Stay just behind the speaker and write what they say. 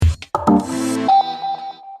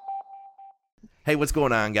Hey, what's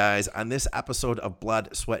going on, guys? On this episode of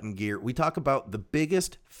Blood, Sweat, and Gear, we talk about the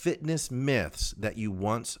biggest fitness myths that you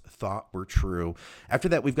once thought were true. After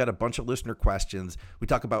that, we've got a bunch of listener questions. We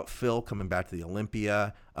talk about Phil coming back to the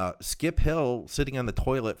Olympia, Skip Hill sitting on the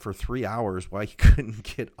toilet for 3 hours while he couldn't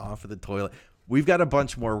get off of the toilet. We've got a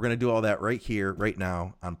bunch more. We're going to do all that right here, right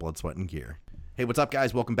now on Blood, Sweat, and Gear. Hey, what's up,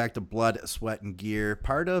 guys? Welcome back to Blood, Sweat, and Gear,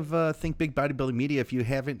 part of Think Big Bodybuilding Media. If you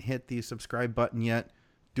haven't hit the subscribe button yet,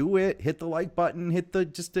 do it. Hit the like button. Hit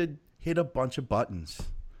a bunch of buttons.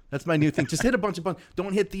 That's my new thing. Just hit a bunch of buttons.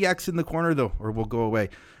 Don't hit the X in the corner though, or we'll go away.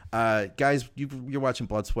 Guys, you're watching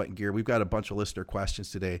Blood, Sweat, and Gear. We've got a bunch of listener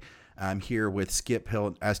questions today. I'm here with Skip Hill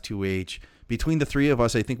and S2H. Between the three of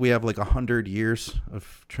us, I think we have like 100 years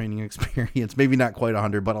of training experience. Maybe not quite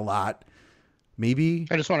 100, but a lot. Maybe.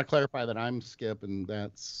 I just want to clarify that I'm Skip and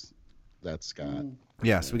that's Scott.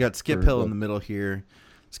 Yeah, so we got Skip Hill in the middle here.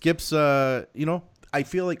 Skip's, I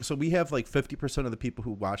feel like, so we have like 50% of the people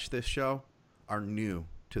who watch this show are new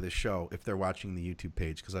to the show if they're watching the YouTube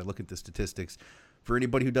page, because I look at the statistics. For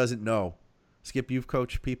anybody who doesn't know, Skip, you've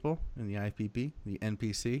coached people in the IFBB, the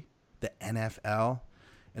NPC, the NFL,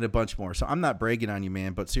 and a bunch more. So I'm not bragging on you,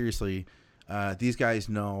 man, but seriously, these guys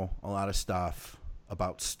know a lot of stuff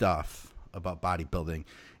about bodybuilding,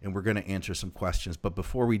 and we're going to answer some questions. But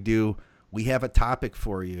before we do, we have a topic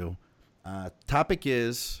for you. Topic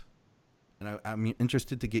is... and I'm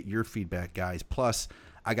interested to get your feedback, guys. Plus,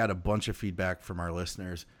 I got a bunch of feedback from our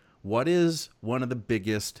listeners. What is one of the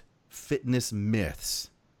biggest fitness myths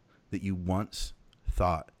that you once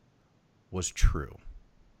thought was true?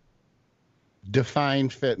 Define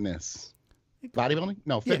fitness. Bodybuilding?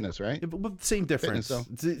 No, fitness, yeah, right? Same difference.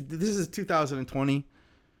 Fitness, this is 2020.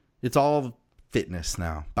 It's all fitness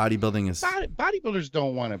now. Bodybuilding is... Bodybuilders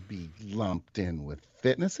don't want to be lumped in with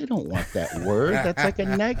fitness. They don't want that word. That's like a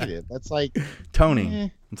negative. That's like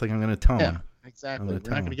toning. It's like, I'm going to tone. Yeah, exactly. We're not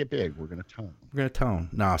going to get big. We're going to tone. We're going to tone.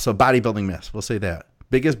 No, so bodybuilding myths. We'll say that.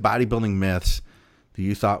 Biggest bodybuilding myths that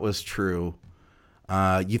you thought was true.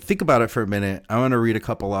 You think about it for a minute. I want to read a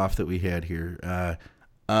couple off that we had here.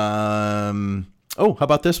 How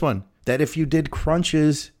about this one? That if you did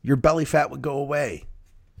crunches, your belly fat would go away.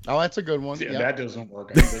 Oh, that's a good one. Yeah, that doesn't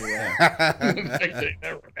work. Never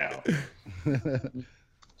now.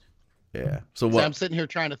 Yeah. So what? I'm sitting here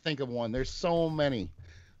trying to think of one. There's so many.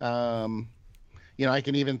 I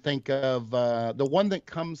can even think of the one that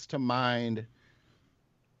comes to mind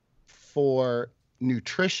for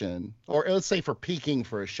nutrition, or let's say for peaking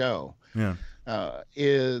for a show. Yeah.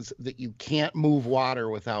 Is that you can't move water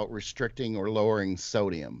without restricting or lowering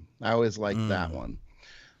sodium. I always liked that one.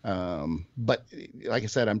 But like I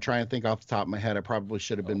said, I'm trying to think off the top of my head. I probably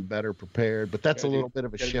should have been better prepared, but that's a little bit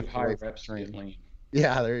of a shift. High reps training.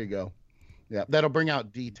 Yeah, there you go. Yeah, that'll bring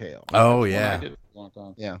out detail. Oh yeah. I did it for a long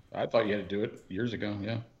time. Yeah. I thought you had to do it years ago.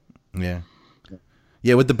 Yeah. Yeah.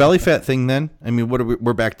 Yeah. With the belly fat thing, then I mean,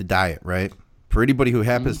 we're back to diet, right? For anybody who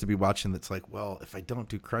happens to be watching, that's like, well, if I don't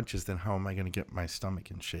do crunches, then how am I going to get my stomach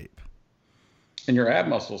in shape? And your ab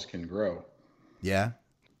muscles can grow. Yeah.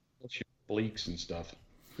 Obliques and stuff.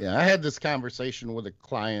 Yeah, I had this conversation with a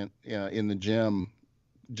client in the gym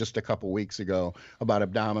just a couple weeks ago about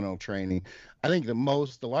abdominal training. I think the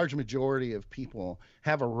large majority of people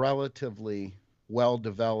have a relatively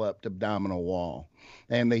well-developed abdominal wall,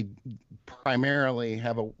 and they primarily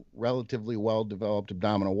have a relatively well-developed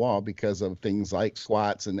abdominal wall because of things like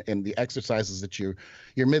squats and the exercises that your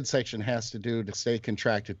midsection has to do to stay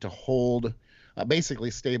contracted to hold, basically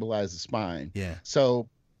stabilize the spine. Yeah. So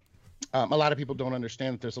a lot of people don't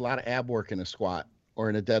understand that there's a lot of ab work in a squat or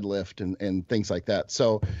in a deadlift and things like that.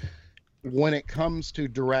 So when it comes to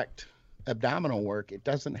direct abdominal work, it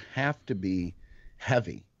doesn't have to be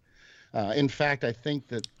heavy. In fact, I think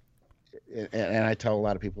that, and I tell a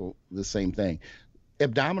lot of people the same thing,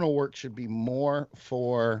 abdominal work should be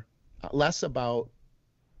less about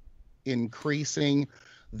increasing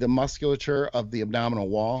the musculature of the abdominal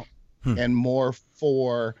wall and more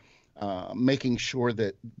for making sure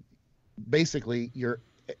that basically your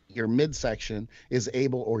midsection is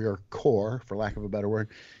able, or your core, for lack of a better word,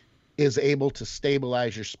 is able to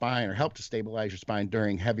stabilize your spine or help to stabilize your spine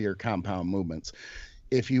during heavier compound movements.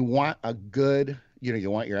 If you want a good,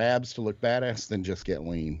 you want your abs to look badass, then just get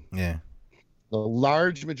lean. Yeah. The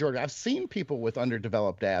large majority, I've seen people with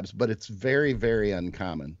underdeveloped abs, but it's very, very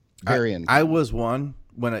uncommon. Very uncommon. I was one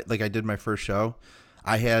when I did my first show.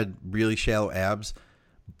 I had really shallow abs.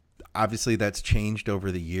 Obviously, that's changed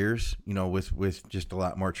over the years, with just a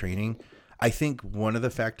lot more training. I think one of the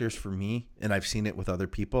factors for me, and I've seen it with other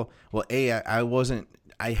people, well, A, I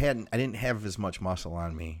didn't have as much muscle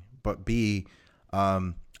on me, but B,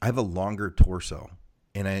 I have a longer torso.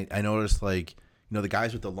 And I noticed, like, You know, the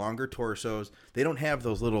guys with the longer torsos, they don't have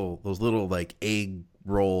those little like egg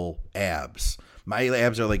roll abs. My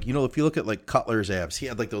abs are like, you know, if you look at like Cutler's abs, he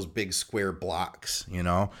had like those big square blocks, you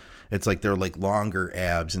know? It's like they're like longer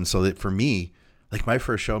abs. And so that for me, like my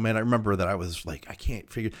first show, man, I remember that I was like, I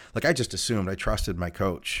can't figure, like I just assumed, I trusted my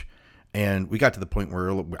coach. And we got to the point where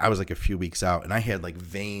I was like a few weeks out and I had like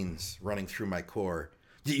veins running through my core.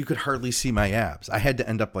 You could hardly see my abs. I had to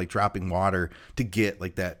end up like dropping water to get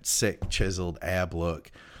like that sick chiseled ab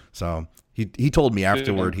look. So he told me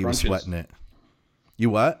afterward he was sweating it.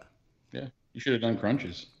 You what? Yeah, you should have done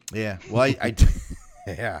crunches. Yeah. Well,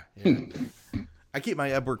 yeah. I keep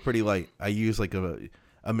my ab work pretty light. I use like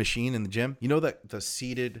a machine in the gym. You know that the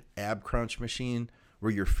seated ab crunch machine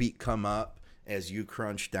where your feet come up as you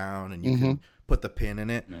crunch down and you can put the pin in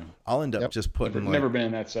it. No. I'll end up just putting Never been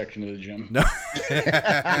in that section of the gym. No.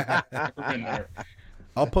 Never been there.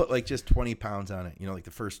 I'll put like just 20 pounds on it, you know, like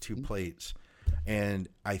the first 2 plates. And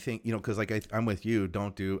I think, you know, because like I'm with you, I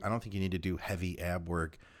don't think you need to do heavy ab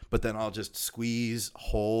work, but then I'll just squeeze,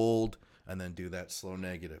 hold, and then do that slow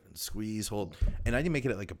negative and squeeze, hold. And I can make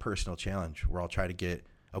it like a personal challenge where I'll try to get,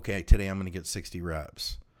 okay, today I'm going to get 60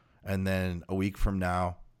 reps. And then a week from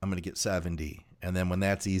now, I'm going to get 70. And then when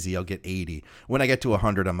that's easy, I'll get 80. When I get to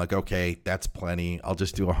 100, I'm like, okay, that's plenty. I'll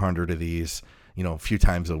just do 100 of these, you know, a few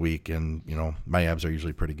times a week. And, you know, my abs are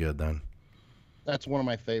usually pretty good then. That's one of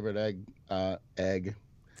my favorite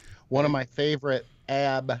one of my favorite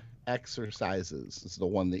ab exercises is the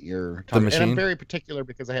one that you're talking about. And I'm very particular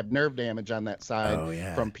because I have nerve damage on that side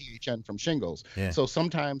from PHN, from shingles. Yeah. So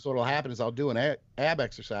sometimes what will happen is I'll do an ab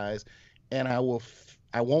exercise and I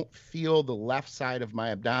won't feel the left side of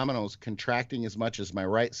my abdominals contracting as much as my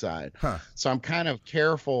right side. Huh. So I'm kind of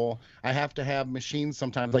careful. I have to have machines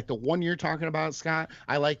sometimes. Like the one you're talking about, Scott,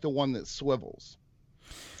 I like the one that swivels.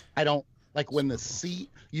 I don't like when the seat,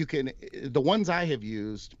 the ones I have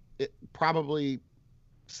used, probably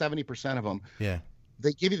 70% of them,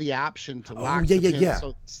 they give you the option to lock the pin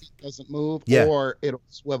so the seat doesn't move or it'll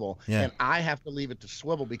swivel. Yeah. And I have to leave it to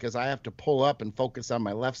swivel because I have to pull up and focus on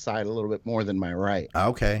my left side a little bit more than my right.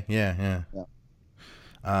 Okay. Yeah. Did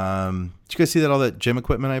you guys see all that gym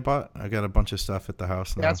equipment I bought? I got a bunch of stuff at the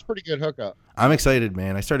house now. That's a pretty good hookup. I'm excited,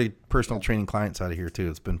 man. I started personal training clients out of here too.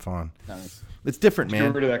 It's been fun. Nice. It's different, man. Did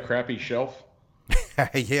you get rid of that crappy shelf?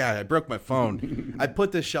 Yeah, I broke my phone. I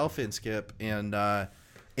put this shelf in, Skip, and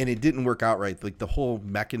it didn't work out right. Like the whole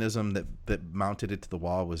mechanism that mounted it to the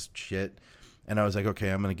wall was shit. And I was like, okay,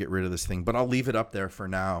 I'm going to get rid of this thing, but I'll leave it up there for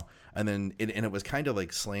now. And then it was kind of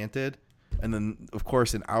like slanted. And then, of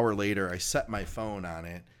course, an hour later, I set my phone on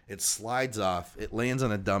it. It slides off. It lands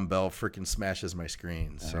on a dumbbell, freaking smashes my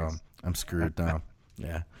screen. Nice. So I'm screwed now.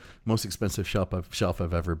 Yeah. Most expensive shelf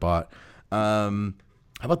I've ever bought. How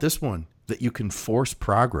about this one? That you can force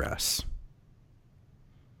progress.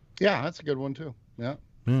 Yeah, that's a good one too. Yeah.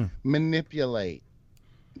 Manipulate,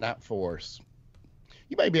 not force.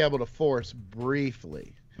 You might be able to force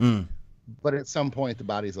briefly, but at some point the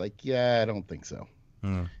body's like, yeah, I don't think so.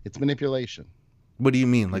 It's manipulation. What do you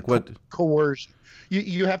mean? Like what? Coercion.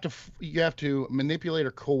 You have to manipulate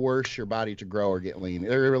or coerce your body to grow or get lean.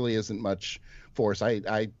 There really isn't much force.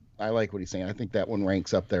 I like what he's saying. I think that one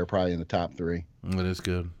ranks up there probably in the top 3. That is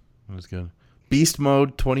good. That's good. Beast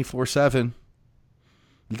mode 24/7.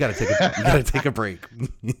 You gotta take a break.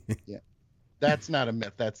 Yeah, that's not a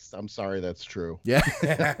myth. I'm sorry, that's true. Yeah,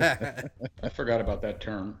 I forgot about that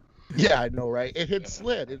term. Yeah, I know, right? It had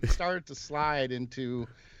slid. It started to slide into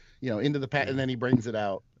the pad, and then he brings it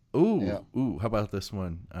out. Ooh. How about this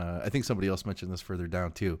one? I think somebody else mentioned this further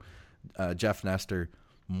down too. Jeff Nestor.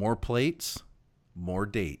 More plates, more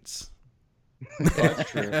dates. That's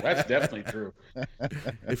true. That's definitely true.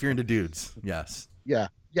 If you're into dudes, yes. Yeah,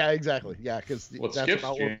 exactly. Yeah, because that's Skip's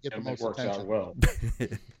about what get the most works attention. out well.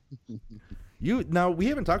 Now we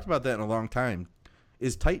haven't talked about that in a long time.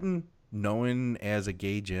 Is Titan known as a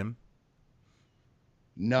gay gym?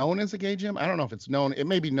 Known as a gay gym? I don't know if it's known. It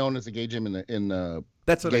may be known as a gay gym in the.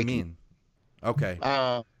 That's what I mean. Okay.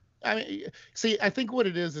 I mean, see, I think what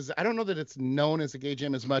it is I don't know that it's known as a gay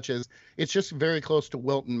gym as much as it's just very close to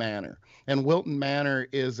Wilton Manor. And Wilton Manor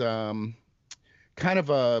is kind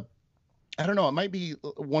of I don't know, it might be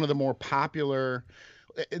one of the more popular.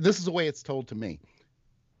 This is the way it's told to me.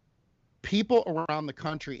 People around the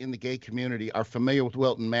country in the gay community are familiar with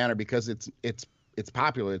Wilton Manor because it's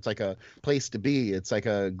popular. It's like a place to be. It's like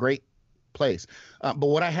a great place. But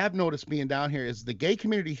what I have noticed being down here is the gay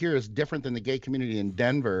community here is different than the gay community in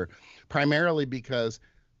Denver, primarily because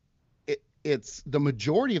it's the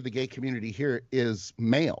majority of the gay community here is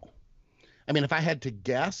male. I mean, if I had to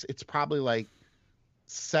guess, it's probably like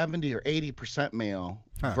 70 or 80% male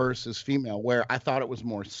Huh. versus female, where I thought it was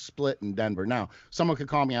more split in Denver. Now, someone could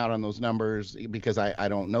call me out on those numbers because I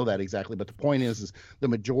don't know that exactly, but the point is the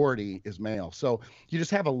majority is male. So you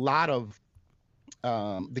just have a lot of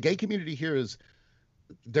the gay community here is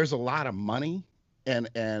there's a lot of money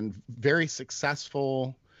and very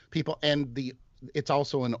successful people, and it's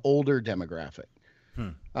also an older demographic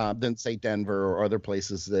than say Denver or other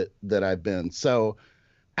places that I've been. So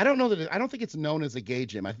I don't know that I don't think it's known as a gay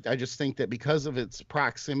gym. I just think that because of its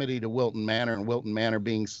proximity to Wilton Manor, and Wilton Manor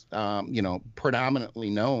being predominantly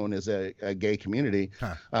known as a gay community,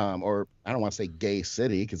 or I don't want to say gay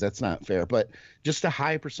city because that's not fair, but just a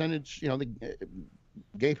high percentage. The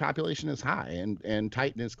gay population is high, and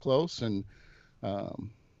Titan is close, and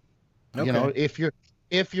if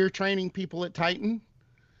you're training people at Titan,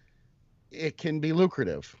 it can be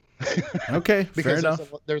lucrative. Okay, because fair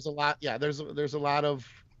enough. there's a lot of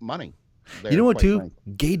money there, You know what, quite too?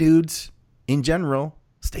 frankly. Gay dudes in general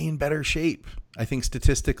stay in better shape, I think,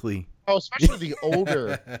 statistically. Oh, especially the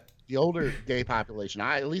older gay population.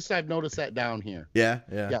 At least I've noticed that down here. Yeah.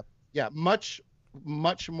 Much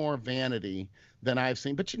more vanity than I've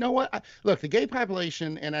seen. But you know what? Look, the gay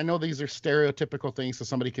population, and I know these are stereotypical things, so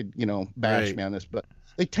somebody could, bash Right. me on this, but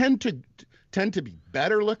they tend to be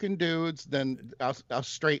better looking dudes than us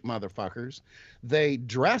straight motherfuckers. They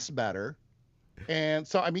dress better. And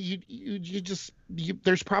so, I mean,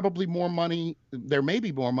 there's probably more money. There may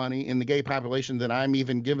be more money in the gay population than I'm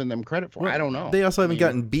even giving them credit for. Well, I don't know. They also haven't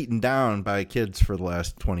gotten beaten down by kids for the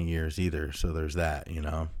last 20 years either. So there's that,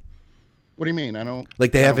 What do you mean? I don't.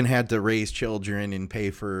 Like they haven't had to raise children and pay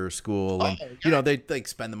for school, and they like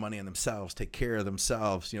spend the money on themselves, take care of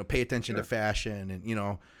themselves, pay attention to fashion,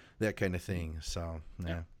 and that kind of thing. So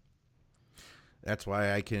yeah, that's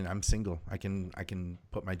why I'm single. I can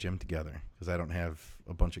put my gym together because I don't have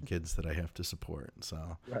a bunch of kids that I have to support.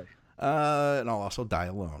 So Right. And I'll also die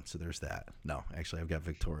alone. So there's that. No, actually, I've got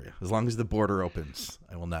Victoria. As long as the border opens,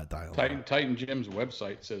 I will not die alone. Titan Gym's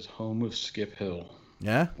website says home of Skip Hill.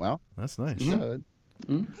 Yeah, Well, that's nice. good.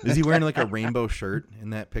 Is he wearing like a rainbow shirt in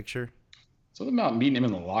that picture? Something about meeting him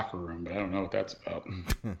in the locker room, but I don't know what that's about.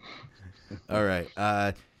 All right.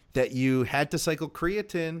 That you had to cycle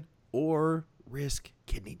creatine or risk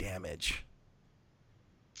kidney damage.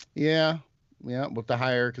 Yeah, with the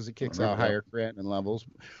higher, because it kicks out higher creatinine levels.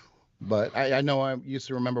 But I know I used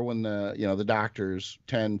to remember when the doctors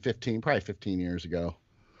 10, 15, probably 15 years ago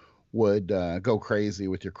would go crazy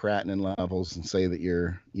with your creatinine levels and say that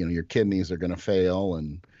your kidneys are going to fail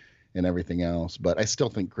and everything else. But I still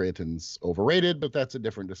think creatine's overrated, but that's a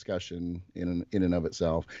different discussion in and of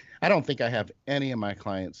itself. I don't think I have any of my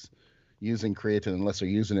clients using creatine unless they're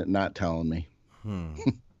using it and not telling me.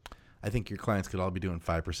 I think your clients could all be doing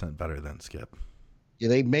 5% better than Skip. Yeah,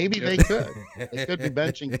 they could. They could be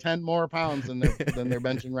benching 10 more pounds than they're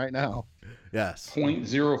benching right now. Yes.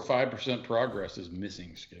 0.05% progress is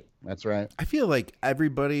missing, Skip. That's right. I feel like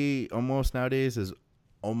everybody almost nowadays is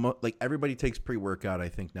almost like everybody takes pre-workout. I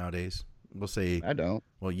think nowadays we'll say I don't.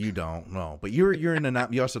 Well, you don't know, but you're in a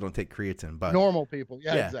you also don't take creatine, but Normal people.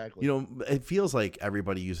 Yeah, exactly. It feels like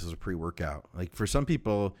everybody uses a pre-workout. Like for some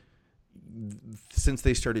people, since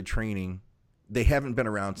they started training, they haven't been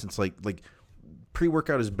around since like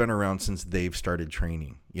pre-workout has been around since they've started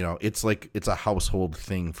training. It's a household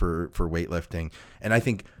thing for weightlifting. And I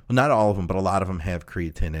think not all of them, but a lot of them have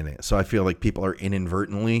creatine in it. So I feel like people are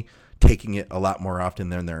inadvertently taking it a lot more often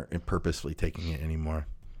than they're purposely taking it anymore.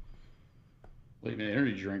 Like the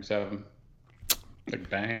energy drinks have them, like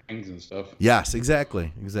bangs and stuff. Yes,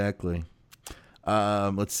 exactly.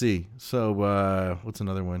 Let's see. So what's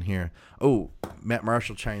another one here? Oh, Matt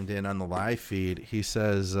Marshall chimed in on the live feed. He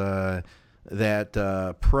says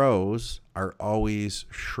that pros are always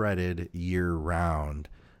shredded year round.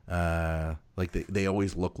 Like they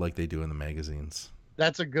always look like they do in the magazines.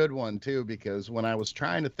 That's a good one too, because when I was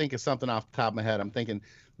trying to think of something off the top of my head, I'm thinking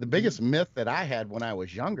the biggest myth that I had when I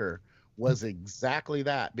was younger was exactly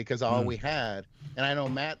that, because all we had, and I know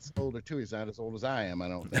Matt's older too. He's not as old as I am, I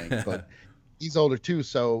don't think, but he's older too.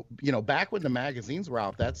 So, back when the magazines were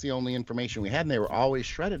out, that's the only information we had, and they were always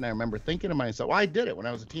shredded. And I remember thinking to myself, well, I did it when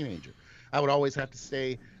I was a teenager. I would always have to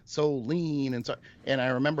stay so lean. And I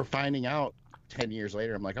remember finding out 10 years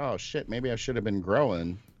later, I'm like, oh shit, maybe I should have been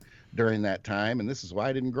growing during that time. And this is why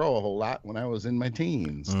I didn't grow a whole lot when I was in my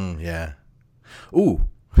teens. Yeah. Ooh,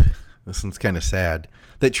 this one's kind of sad.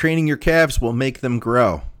 That training your calves will make them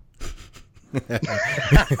grow.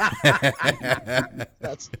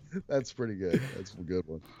 That's pretty good. That's a good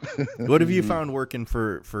one. What have you found working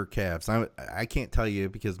for calves? I can't tell you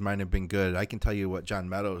because mine have been good. I can tell you what John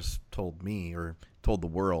Meadows told me, or told the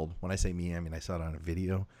world. When I say me, I mean I saw it on a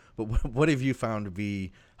video. But what have you found to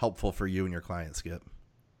be helpful for you and your clients, Skip?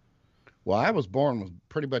 Well, I was born with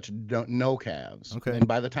pretty much no calves. Okay. And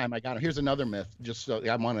by the time I got here's another myth, just so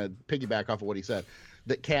I want to piggyback off of what he said,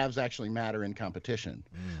 that calves actually matter in competition.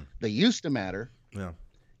 They used to matter. Yeah.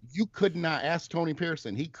 You could not ask Tony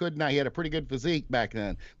Pearson. He could not. He had a pretty good physique back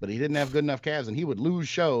then, but he didn't have good enough calves, and he would lose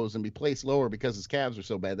shows and be placed lower because his calves are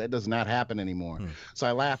so bad. That does not happen anymore. So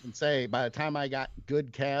I laugh and say, by the time I got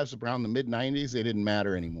good calves around the mid 90s, they didn't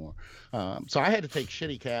matter anymore. So I had to take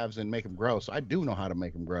shitty calves and make them grow. So I do know how to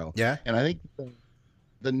make them grow. Yeah. And I think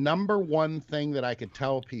the number one thing that I could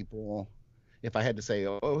tell people, if I had to say,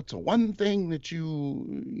 oh, it's one thing that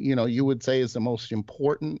you would say is the most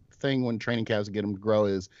important thing when training calves to get them to grow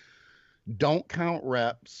is don't count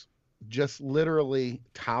reps, just literally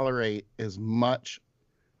tolerate as much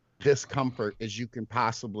discomfort as you can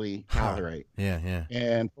possibly tolerate. Yeah.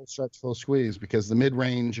 And full stretch, full squeeze, because the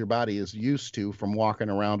mid-range your body is used to from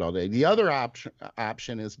walking around all day. The other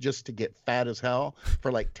option is just to get fat as hell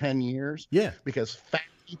for like 10 years. Yeah. Because fat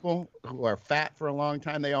people who are fat for a long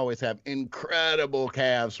time, they always have incredible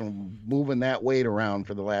calves from moving that weight around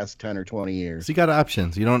for the last 10 or 20 years. So you got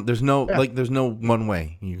options. There's no one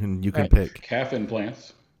way you can Right. pick. Calf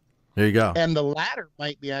implants. There you go. And the latter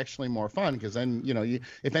might be actually more fun, because then,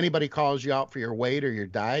 if anybody calls you out for your weight or your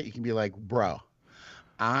diet, you can be like, bro,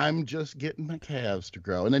 I'm just getting my calves to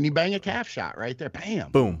grow. And then you bang a calf shot right there.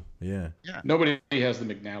 Bam. Boom. Yeah. Nobody has the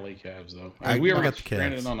McNally calves, though. I we ever got get the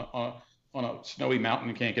stranded calves. on a snowy mountain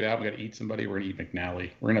and can't get out, we got to eat somebody, we're going to eat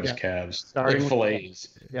McNally. We're going to have his calves. Starting Like with fillets.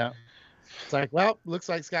 Yeah. It's like, well, looks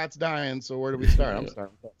like Scott's dying, so where do we start? I'm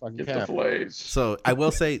starting with that fucking Get the calf. fillets. So I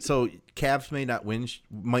will say, calves might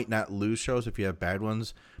not lose shows if you have bad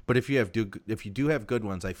ones, but if you do have good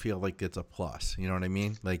ones, I feel like it's a plus. You know what I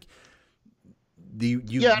mean? Like you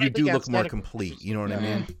do look more complete. You know what I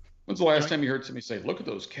mean? When's the last time you heard somebody say, "Look at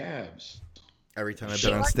those calves"? Every time I've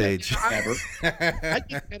been on stage. Never. I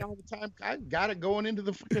get that all the time. I got it going into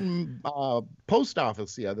the fucking post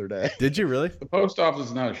office the other day. Did you really? The post office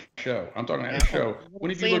is not a show. I'm talking about a show. When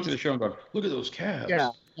have you looked at the show and gone, "Look at those calves"?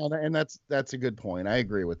 Yeah, and that's a good point. I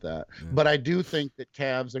agree with that. But I do think that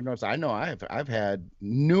calves are noticed. I know I've had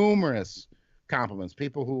numerous compliments.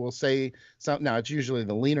 People who will say something. Now it's usually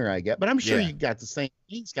the leaner I get, but I'm sure you got the same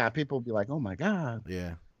thing, Scott. People will be like, "Oh my god."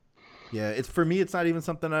 Yeah. Yeah, it's for me. It's not even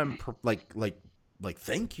something I'm like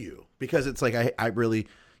thank you, because it's like I really,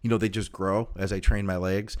 they just grow as I train my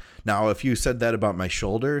legs. Now, if you said that about my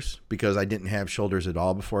shoulders, because I didn't have shoulders at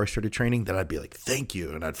all before I started training, then I'd be like thank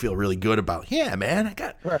you, and I'd feel really good about man.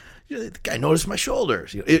 The guy noticed my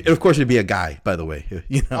shoulders. Of course, it'd be a guy, by the way.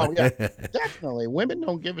 Oh yeah, definitely. Women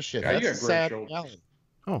don't give a shit. Yeah, That's a sad reality.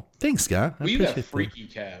 Oh, thanks, Scott. Well, you have freaky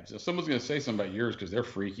calves. If someone's going to say something about yours, because they're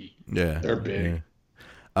freaky. Yeah, they're big. Yeah.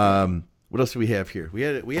 What else do we have here? We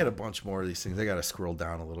had a bunch more of these things. I got to scroll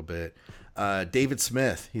down a little bit. David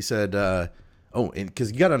Smith, he said, and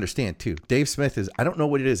because you got to understand too, Dave Smith is, I don't know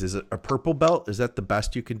what it is. Is it a purple belt? Is that the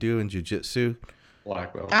best you can do in jiu-jitsu?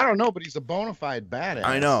 Black belt. I don't know, but he's a bona fide badass.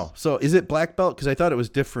 I know. So is it black belt? Because I thought it was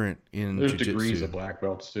different in There's jiu-jitsu. degrees of black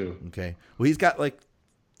belts too. Okay. Well, he's got like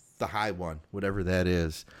the high one, whatever that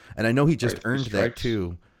is. And I know he just earned that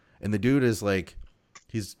too. And the dude is like,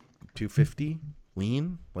 he's 250.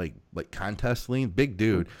 Lean, like contest lean, big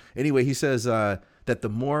dude. Anyway, he says that the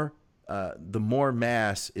more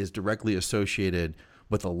mass is directly associated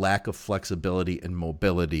with a lack of flexibility and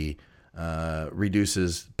mobility,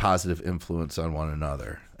 reduces positive influence on one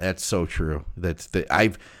another. That's so true.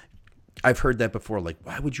 I've heard that before. Like,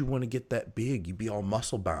 why would you want to get that big? You'd be all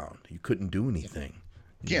muscle bound. You couldn't do anything.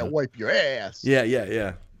 Can't wipe your ass. Yeah.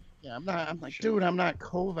 Yeah, I'm like, dude, I'm not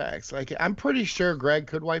Kovacs. Like, I'm pretty sure Greg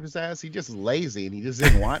could wipe his ass. He just lazy and he just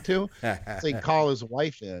didn't want to. So he'd call his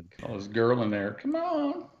wife in. Call his girl in there. Come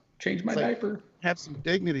on, change my diaper. Have some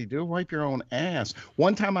dignity, dude. Wipe your own ass.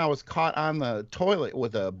 One time I was caught on the toilet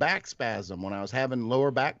with a back spasm when I was having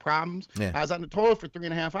lower back problems. Yeah. I was on the toilet for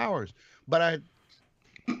 3.5 hours, but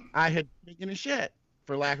I had taken a shit,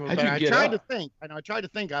 for lack of a better. I tried to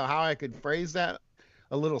think how I could phrase that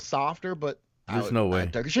a little softer, but there's no way. I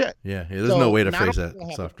took a shit. Yeah, there's no way to phrase that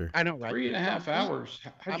softer. I know, right? 3.5 hours.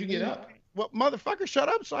 How'd you get up? Well, motherfucker, shut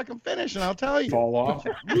up so I can finish, and I'll tell you. Fall off.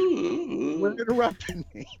 We're interrupting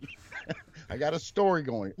me. I got a story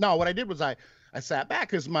going. No, what I did was I sat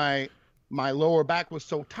back because my lower back was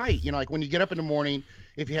so tight. Like when you get up in the morning,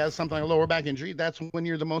 if you have something like a lower back injury, that's when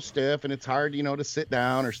you're the most stiff, and it's hard, to sit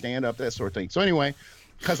down or stand up, that sort of thing. So anyway,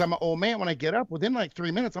 because I'm an old man, when I get up, within like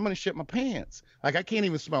 3 minutes, I'm going to shit my pants. Like, I can't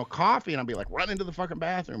even smell coffee, and I'll be like, run into the fucking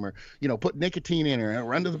bathroom, or, put nicotine in her and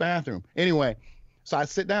run to the bathroom. Anyway, So I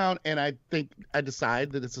sit down and I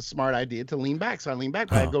decide that it's a smart idea to lean back. So I lean back,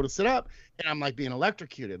 but I go to sit up and I'm like being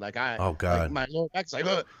electrocuted. Like Oh God. like my lower back's like,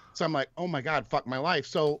 ugh. So I'm like, oh my God, fuck my life.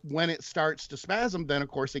 So when it starts to spasm, then of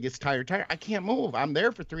course it gets tired. I can't move. I'm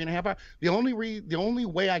there for 3.5 hours. The only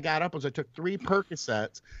way I got up was I took 3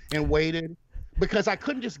 Percocets and waited because I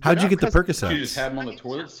couldn't just. How'd you get the Percocets? You just had them on the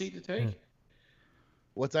toilet seat to take?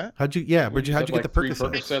 What's that? How'd you get the Percocets?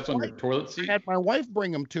 3 Percocets on your toilet seat? I had my wife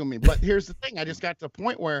bring them to me, but here's the thing: I just got to the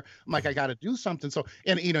point where I'm like, I got to do something. So,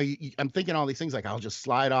 and I'm thinking all these things like I'll just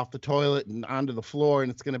slide off the toilet and onto the floor,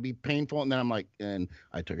 and it's gonna be painful. And then I'm like, and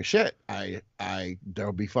I took a shit.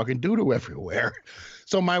 There'll be fucking doo-doo everywhere.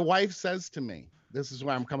 So my wife says to me, "This is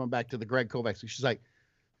why I'm coming back to the Greg Kovacs." She's like,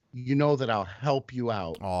 "You know that I'll help you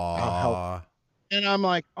out. I'll help." And I'm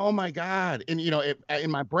like, oh my God. And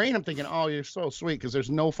in my brain, I'm thinking, oh, you're so sweet. Cause there's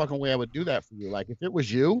no fucking way I would do that for you. Like if it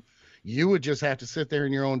was you would just have to sit there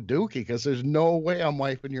in your own dookie. Cause there's no way I'm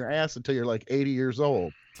wiping your ass until you're like 80 years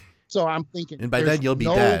old. So I'm thinking. And by then you'll be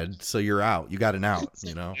dead. So you're out. You got an out,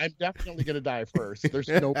 I'm definitely going to die first. There's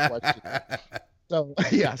no question. So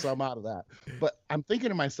yeah, so I'm out of that. But I'm thinking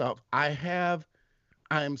to myself,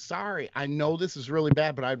 I'm sorry. I know this is really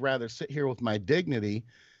bad, but I'd rather sit here with my dignity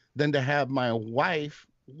than to have my wife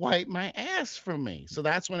wipe my ass for me. So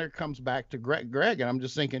that's when it comes back to Greg. And I'm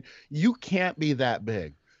just thinking, you can't be that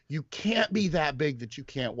big. You can't be that big that you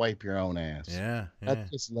can't wipe your own ass. Yeah.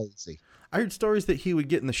 That's just lazy. I heard stories that he would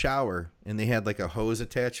get in the shower and they had like a hose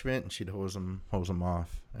attachment and she'd hose him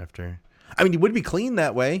off after. I mean, he would be clean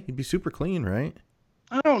that way. He'd be super clean, right?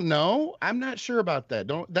 I don't know. I'm not sure about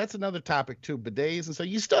that. That's another topic too. Bidets and so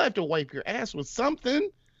you still have to wipe your ass with something.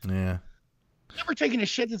 Yeah. Ever taking a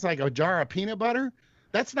shit that's like a jar of peanut butter?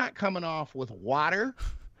 That's not coming off with water.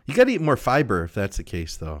 You got to eat more fiber if that's the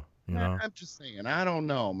case, though. I'm just saying. I don't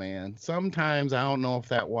know, man. Sometimes I don't know if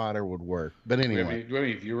that water would work. But anyway. Do we have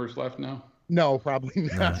any viewers left now? No, probably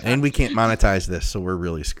not. And we can't monetize this, so we're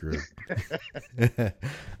really screwed.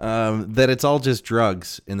 That it's all just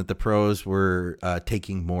drugs and that the pros were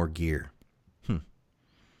taking more gear.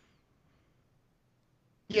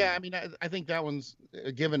 Yeah, I mean, I think that one's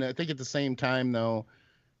given. I think at the same time, though,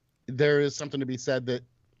 there is something to be said that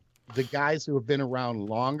the guys who have been around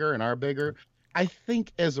longer and are bigger, I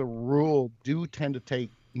think as a rule, do tend to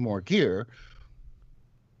take more gear.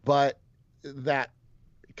 But that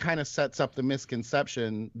kind of sets up the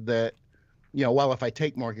misconception that, well, if I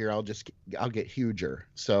take more gear, I'll get huger.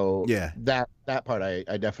 So yeah, that part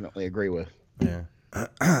I definitely agree with. Yeah.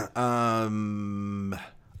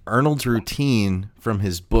 Arnold's routine from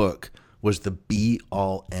his book was the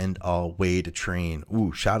be-all, end-all way to train.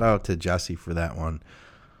 Ooh, shout out to Jesse for that one.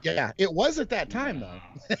 Yeah, it was at that time,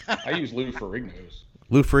 though. I use Lou Ferrigno's.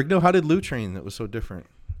 Lou Ferrigno? How did Lou train that was so different?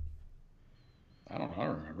 I don't know. I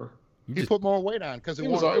don't remember. He put more weight on because it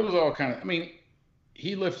was all kind of. I mean,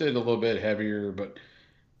 he lifted a little bit heavier, but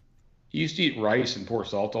he used to eat rice and pour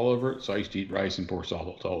salt all over it. So I used to eat rice and pour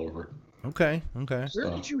salt all over it. Okay. Where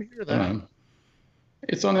did you hear that?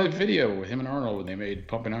 It's on that video with him and Arnold when they made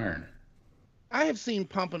Pumping Iron. I have seen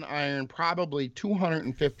Pumping Iron probably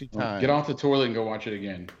 250 times. Get off the toilet and go watch it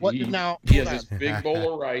again. What He has this big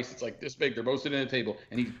bowl of rice. It's like this big. They're both sitting at a table,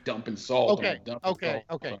 and he's dumping salt. Okay.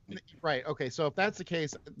 Right. Okay. So if that's the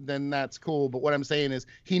case, then that's cool. But what I'm saying is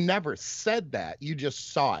he never said that. You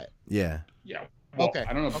just saw it. Yeah. Yeah. Well, okay.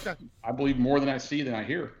 I don't know. If I believe more than I see than I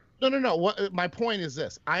hear. No. What my point is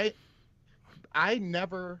this. I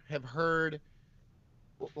never have heard.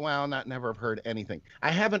 Well, not never have heard anything.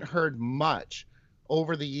 I haven't heard much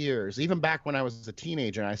over the years, even back when I was a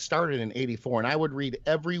teenager and I started in 84 and I would read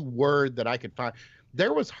every word that I could find.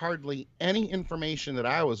 There was hardly any information that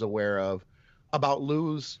I was aware of about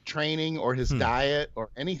Lou's training or his diet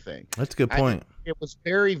or anything. That's a good point. It was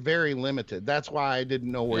very, very limited. That's why I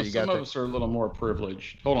didn't know where you got Some of us are a little more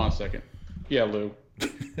privileged. Hold on a second. Yeah, Lou.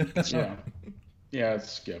 Yeah,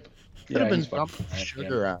 it's Skip. Could have been dumping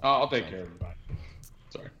sugar out. I'll take care of it.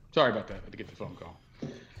 Sorry about that. I had to get the phone call.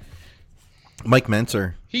 Mike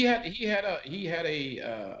Mentzer. He had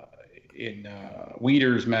a in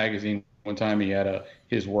Weeder's magazine one time. He had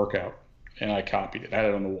his workout, and I copied it. I had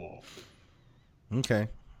it on the wall. Okay.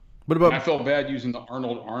 What about? And I felt bad using the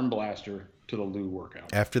Arnold arm blaster to the Lou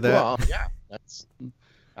workout. After that, well, yeah,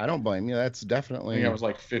 I don't blame you. That's definitely. I think I was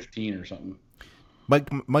like 15 or something. Mike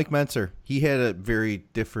Mentzer. He had a very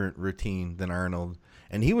different routine than Arnold,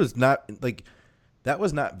 and he was not like. That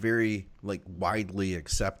was not very widely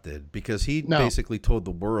accepted because he basically told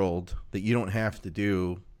the world that you don't have to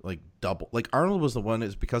do double. Arnold was the one.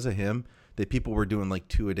 It's because of him that people were doing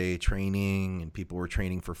 2-a-day training and people were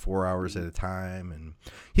training for 4 hours at a time, and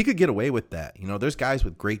he could get away with that. There's guys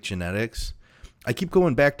with great genetics I keep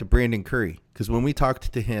going back to Brandon Curry because when we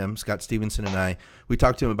talked to him, Scott Stevenson and I, we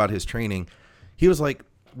talked to him about his training. He was like,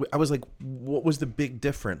 I was like, what was the big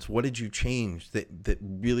difference? What did you change that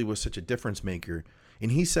really was such a difference maker?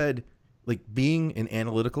 And he said, like, being an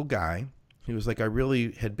analytical guy, he was like, I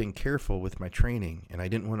really had been careful with my training and I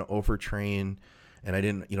didn't want to overtrain and I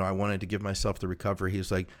didn't, I wanted to give myself the recovery. He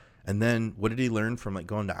was like, and then what did he learn from like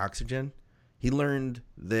going to Oxygen? He learned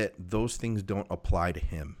that those things don't apply to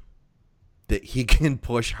him, that he can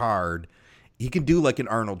push hard. He can do like an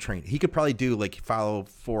Arnold train. He could probably do like follow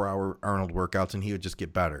 4-hour Arnold workouts and he would just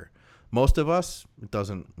get better. Most of us, it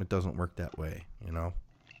doesn't work that way,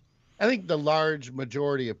 I think the large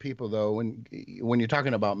majority of people, though, when you're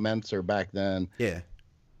talking about Mentzer back then, yeah,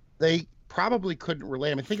 they probably couldn't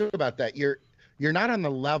relate. I mean, think about that. You're not on the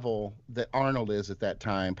level that Arnold is at that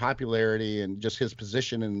time, popularity and just his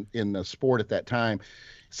position in the sport at that time.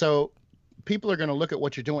 So people are going to look at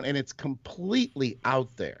what you're doing, and it's completely out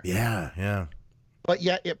there. Yeah. But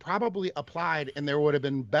yet it probably applied, and there would have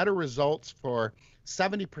been better results for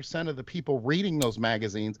 70% of the people reading those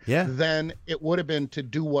magazines than it would have been to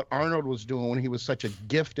do what Arnold was doing when he was such a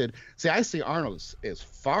gifted. See, I see Arnold as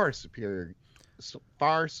far superiorly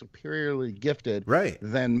gifted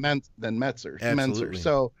than Mentzer. Absolutely.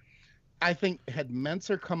 So I think had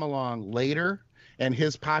Mentzer come along later and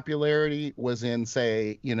his popularity was in,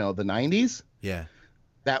 say, the 90s,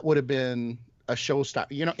 that would have been a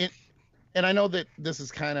showstopper. And I know that this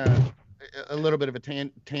is kind of a little bit of a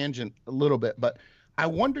tangent, a little bit, but I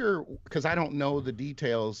wonder, because I don't know the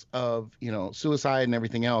details of, suicide and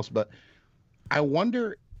everything else, but I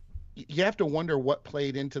wonder, you have to wonder what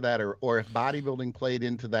played into that, or if bodybuilding played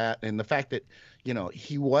into that, and the fact that,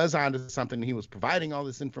 he was onto something, he was providing all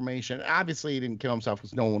this information. Obviously, he didn't kill himself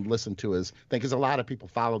because no one listened to his thing, because a lot of people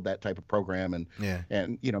followed that type of program and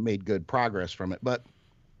made good progress from it. But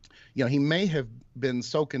he may have been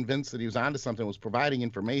so convinced that he was onto something, was providing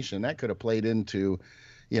information that could have played into,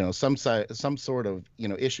 some sort of,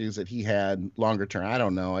 issues that he had longer term. I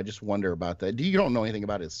don't know. I just wonder about that. You don't know anything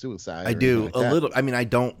about his suicide? I do a little. I mean, I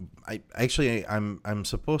don't. I'm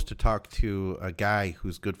supposed to talk to a guy who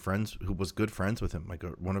was good friends with him, like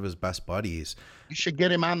one of his best buddies. You should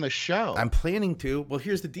get him on the show. I'm planning to. Well,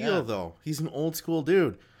 here's the deal, though. He's an old school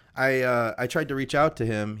dude. I tried to reach out to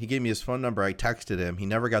him. He gave me his phone number. I texted him. He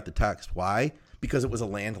never got the text. Why? Because it was a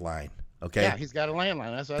landline. Okay. Yeah, he's got a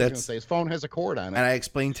landline. That's what I was going to say. His phone has a cord on it. And I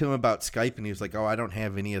explained to him about Skype, and he was like, "Oh, I don't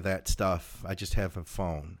have any of that stuff. I just have a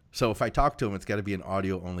phone." So if I talk to him, it's got to be an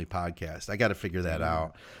audio-only podcast. I got to figure that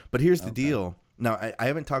out. But here's the deal. Now, I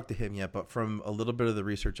haven't talked to him yet, but from a little bit of the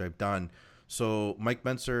research I've done, so Mike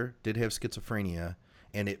Mentzer did have schizophrenia,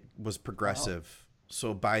 and it was progressive.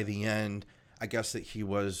 So by the end, I guess that he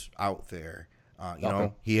was out there.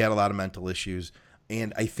 He had a lot of mental issues.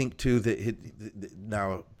 And I think, too, that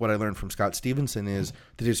now what I learned from Scott Stevenson is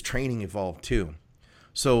that his training evolved, too.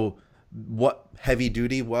 So what heavy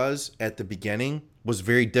duty was at the beginning was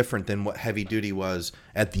very different than what heavy duty was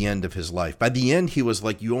at the end of his life. By the end, he was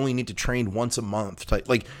like, you only need to train once a month.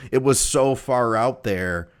 Like, it was so far out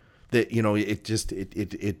there that,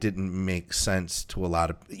 it didn't make sense to a lot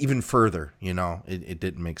of, even further, it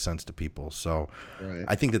didn't make sense to people. So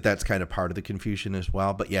I think that that's kind of part of the confusion as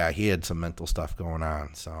well. But yeah, he had some mental stuff going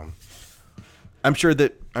on. So I'm sure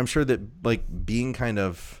that like being kind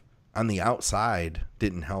of on the outside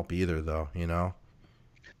didn't help either, though,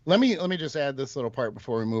 Let me just add this little part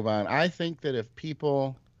before we move on. I think that if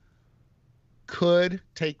people could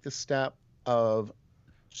take the step of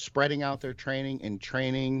spreading out their training and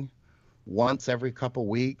training once every couple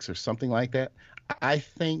weeks or something like that, I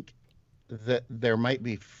think that there might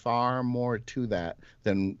be far more to that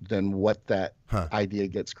than what that idea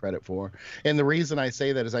gets credit for. And the reason I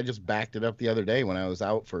say that is I just backed it up the other day when I was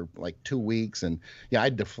out for like 2 weeks, and I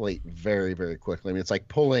deflate very, very quickly. I mean, it's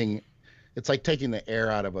like taking the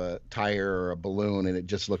air out of a tire or a balloon, and it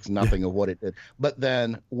just looks nothing of what it did. But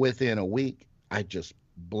then within a week, I just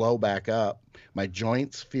blow back up. My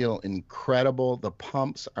joints feel incredible. The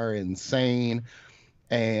pumps are insane.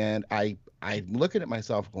 And I'm looking at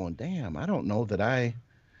myself going, damn, I don't know that I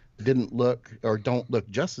don't look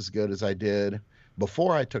just as good as I did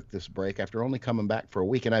before I took this break after only coming back for a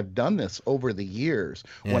week. And I've done this over the years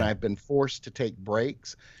when I've been forced to take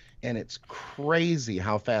breaks. And it's crazy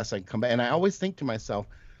how fast I can come back. And I always think to myself,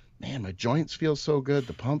 man, my joints feel so good.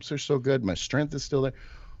 The pumps are so good. My strength is still there.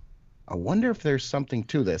 I wonder if there's something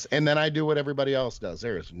to this. And then I do what everybody else does.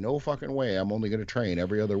 There is no fucking way I'm only going to train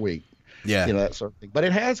every other week. Yeah. That sort of thing. But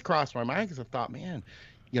it has crossed my mind because I thought, man,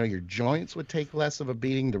 your joints would take less of a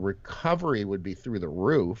beating. The recovery would be through the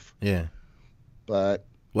roof. Yeah. But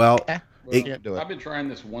well, Well, Can't do it. I've been trying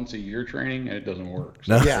this once a year training and it doesn't work.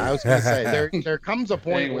 No. Yeah, I was going to say there comes a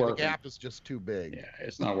point Ain't where the working. gap is just too big. Yeah,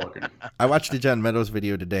 it's not working. I watched the John Meadows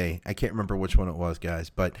video today. I can't remember which one it was, guys,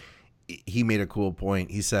 but he made a cool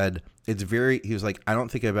point. He said he was like, I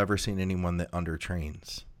don't think I've ever seen anyone that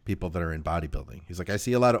undertrains people that are in bodybuilding. He's like, I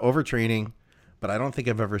see a lot of overtraining, but I don't think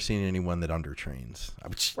I've ever seen anyone that undertrains.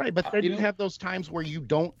 Right, but then you have those times where you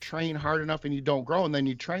don't train hard enough and you don't grow, and then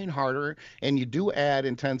you train harder and you do add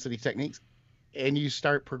intensity techniques and you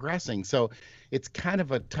start progressing. So it's kind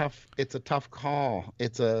of a tough call.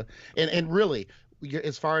 And really,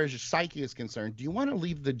 as far as your psyche is concerned, do you want to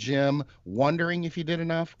leave the gym wondering if you did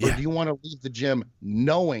enough, or do you want to leave the gym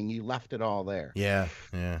knowing you left it all there? Yeah.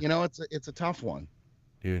 It's a tough one.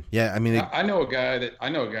 Dude. Yeah, I mean, I know a guy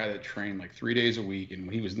that trained like 3 days a week, and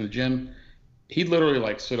when he was in the gym, he'd literally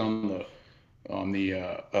like sit on the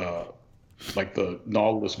like the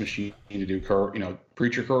Nautilus machine to do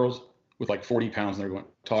preacher curls with like 40 pounds, and they're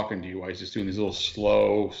talking to you while he's just doing these little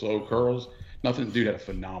slow curls. Nothing. The dude had a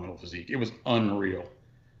phenomenal physique. It was unreal.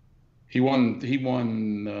 He won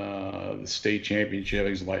the state championship.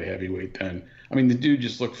 He was light heavyweight then. I mean, the dude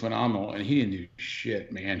just looked phenomenal, and he didn't do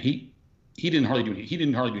shit, man. He didn't hardly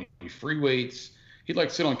do any free weights. He'd like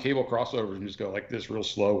sit on cable crossovers and just go like this real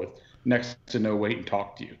slow with next to no weight and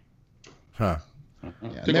talk to you. Huh.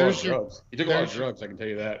 Yeah, took a lot of drugs. He took a lot of drugs, I can tell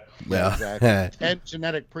you that. Yeah, exactly. And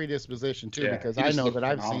genetic predisposition too, because I know that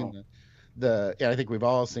I've seen I think we've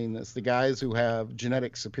all seen this. The guys who have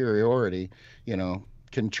genetic superiority,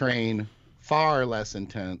 can train far less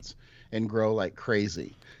intense and grow like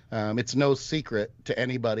crazy. It's no secret to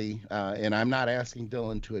anybody, and I'm not asking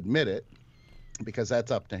Dylan to admit it, because that's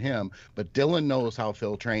up to him. But Dylan knows how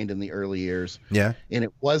Phil trained in the early years. Yeah. And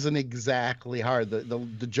it wasn't exactly hard.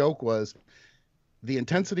 The joke was the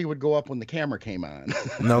intensity would go up when the camera came on.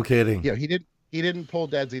 No kidding. He didn't pull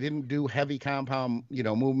deads. He didn't do heavy compound,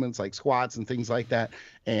 movements like squats and things like that.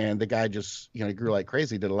 And the guy just, he grew like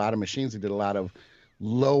crazy. He did a lot of machines. He did a lot of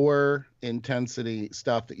lower intensity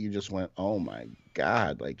stuff that you just went, oh my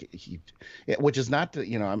God, which is not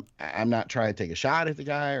to, I'm not trying to take a shot at the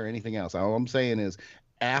guy or anything else. All I'm saying is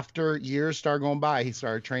after years started going by, he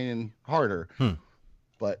started training harder,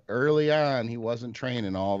 but early on he wasn't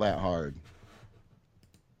training all that hard.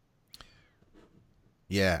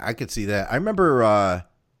 Yeah, I could see that. I remember,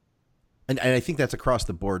 and I think that's across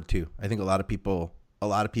the board too. I think a lot of people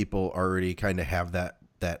already kind of have that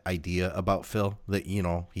idea about Phil, that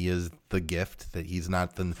he is the gift, that he's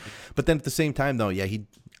not the. But then at the same time though,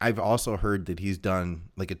 I've also heard that he's done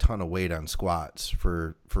like a ton of weight on squats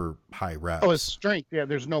for high reps. Oh, his strength, yeah,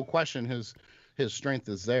 there's no question his strength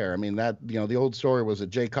is there. I mean, that the old story was that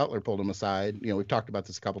Jay Cutler pulled him aside. We've talked about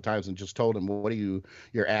this a couple times, and just told him, well, what are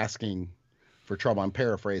you're asking for trouble? I'm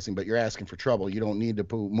paraphrasing, but you're asking for trouble. You don't need to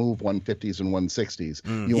move 150s and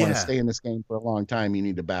 160s. You want to stay in this game for a long time, you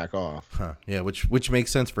need to back off. Huh. Yeah, which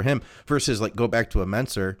makes sense for him versus like go back to a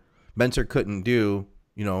Menser. Menser couldn't do,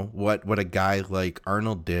 what a guy like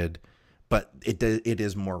Arnold did, but it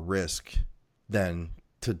is more risk than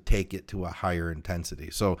to take it to a higher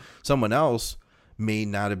intensity. So someone else may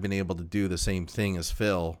not have been able to do the same thing as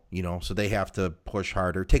Phil, so they have to push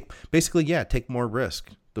harder, take more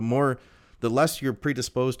risk. The less you're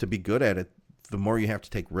predisposed to be good at it, the more you have to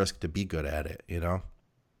take risk to be good at it,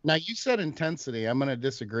 Now, you said intensity. I'm going to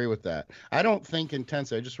disagree with that. I don't think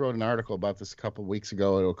intensity. I just wrote an article about this a couple of weeks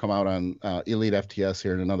ago. It'll come out on Elite FTS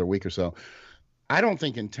here in another week or so. I don't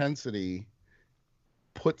think intensity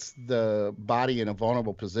puts the body in a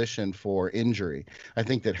vulnerable position for injury. I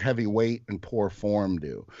think that heavy weight and poor form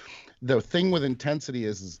do. The thing with intensity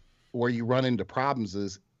is where you run into problems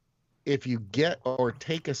is if you get or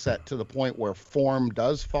take a set to the point where form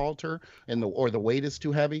does falter or the weight is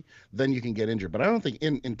too heavy, then you can get injured. But I don't think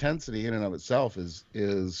intensity in and of itself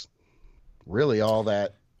is really all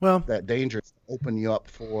that dangerous to open you up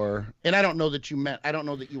for. And I don't know that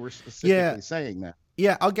you were specifically saying that.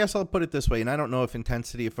 Yeah, I guess I'll put it this way, and I don't know if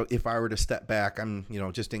intensity, if I were to step back, I'm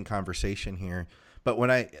just in conversation here. But when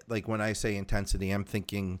I say intensity, I'm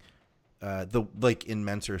thinking in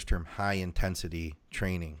Menser's term, high intensity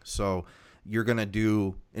training. So you're going to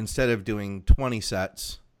do, instead of doing 20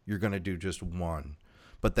 sets, you're going to do just one.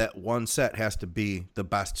 But that one set has to be the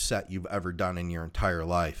best set you've ever done in your entire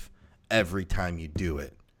life every time you do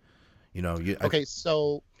it.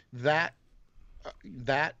 So that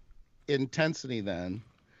intensity then,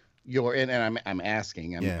 I'm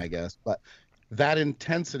asking, I guess, but that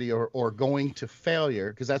intensity or going to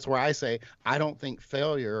failure, because that's where I say I don't think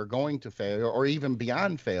failure or going to failure or even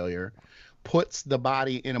beyond failure puts the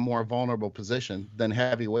body in a more vulnerable position than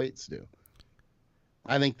heavy weights do.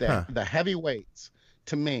 I think that the heavy weights,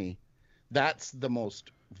 to me, that's the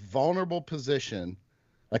most vulnerable position,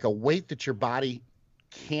 like a weight that your body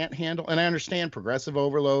can't handle. And I understand progressive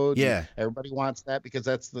overload. Yeah. Everybody wants that because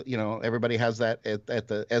that's the, everybody has that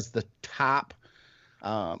as the top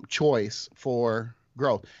choice for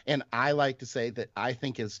growth. And I like to say that I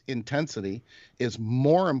think intensity is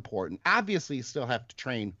more important. Obviously, you still have to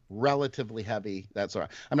train relatively heavy. That's all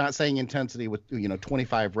right. I'm not saying intensity with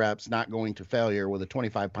 25 reps, not going to failure with a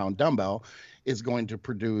 25-pound dumbbell is going to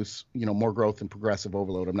produce more growth than progressive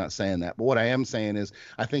overload. I'm not saying that. But what I am saying is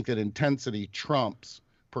I think that intensity trumps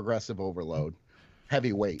progressive overload,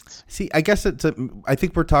 heavy weights. See, I guess I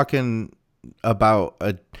think we're talking about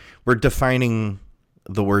we're defining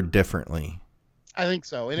the word differently. I think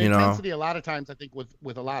so. And intensity, a lot of times, I think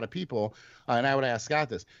with a lot of people, and I would ask Scott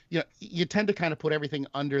this, you tend to kind of put everything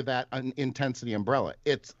under that intensity umbrella.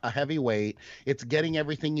 It's a heavy weight. It's getting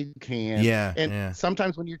everything you can. Yeah. And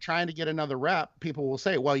sometimes when you're trying to get another rep, people will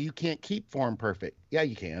say, well, you can't keep form perfect. Yeah,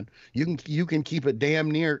 you can. You can keep it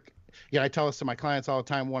damn near. I tell this to my clients all the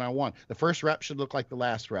time one-on-one. The first rep should look like the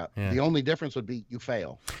last rep. Yeah. The only difference would be you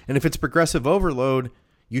fail. And if it's progressive overload,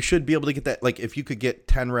 you should be able to get that. Like if you could get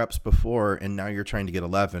 10 reps before and now you're trying to get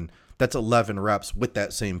 11, that's 11 reps with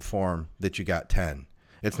that same form that you got 10.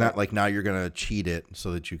 It's not like now you're going to cheat it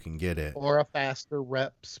so that you can get it. Or a faster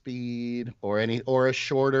rep speed or a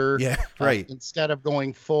shorter. Yeah, right. Instead of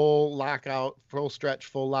going full lockout, full stretch,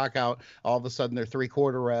 full lockout, all of a sudden they're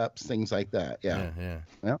 3/4 reps, things like that. Yeah.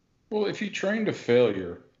 Well, if you train to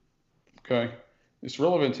failure, okay, it's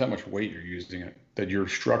relevant to how much weight you're using it that your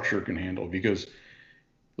structure can handle. Because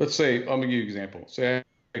let's say, I'm going to give you an example. Say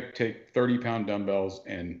I take 30-pound dumbbells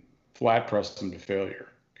and flat press them to failure.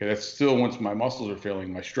 Okay, that's still, once my muscles are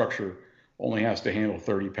failing, my structure only has to handle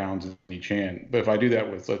 30 pounds in each hand. But if I do that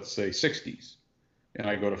with, let's say, 60s and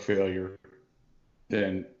I go to failure,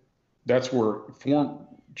 then that's where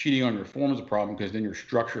cheating on your form is a problem, because then you're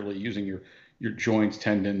structurally using your joints,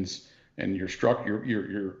 tendons, and your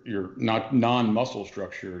non-muscle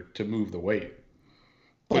structure to move the weight.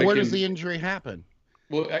 But where does the injury happen?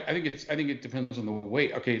 Well, I think it depends on the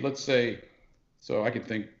weight. Okay, let's say, so I could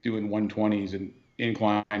think doing 120s and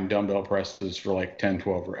incline dumbbell presses for like 10,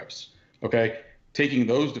 12 reps. Okay, taking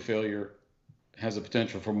those to failure has a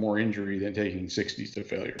potential for more injury than taking 60s to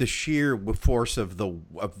failure. The sheer force of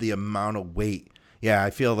the amount of weight. Yeah, I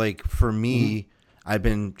feel like for me, I've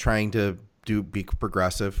been trying to be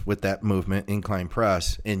progressive with that movement, incline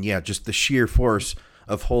press, and yeah, just the sheer force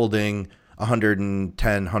of holding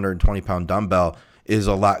 110, 120 pound dumbbell is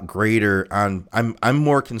a lot greater. I'm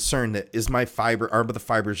more concerned that is my arm of the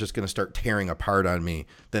fiber is just going to start tearing apart on me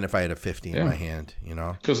than if I had a 50 in my hand,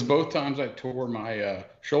 Because both times I tore my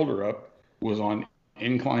shoulder up was on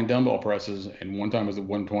incline dumbbell presses, and one time was the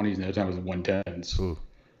 120s and the other time was the 110s. Ooh.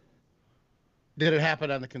 Did it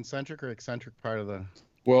happen on the concentric or eccentric part of the?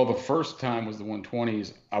 Well, the first time was the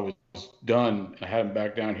 120s. I was done. I had them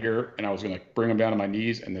back down here, and I was going to bring them down to my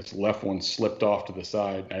knees, and this left one slipped off to the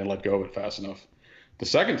side. And I let go of it fast enough. The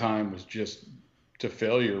second time was just to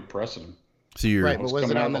failure pressing them. So you're right, but was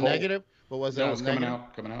it on the negative? But was it? No, it was coming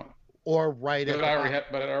out. Or right at.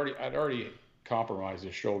 But I'd already compromised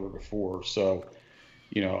his shoulder before, so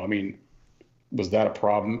was that a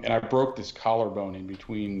problem? And I broke this collarbone in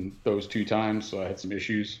between those two times, so I had some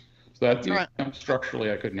issues. So that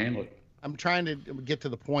structurally I couldn't handle it. I'm trying to get to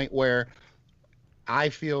the point where I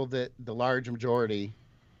feel that the large majority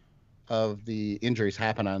of the injuries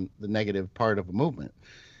happen on the negative part of a movement.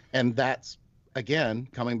 And that's, again,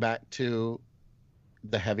 coming back to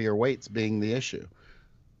the heavier weights being the issue.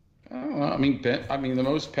 I mean, the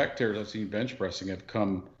most pec tears I've seen bench pressing have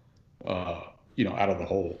come, out of the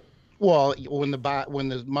hole. Well, when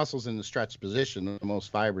the muscle's in the stretched position, the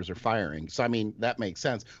most fibers are firing. So, I mean, that makes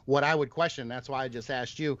sense. What I would question, that's why I just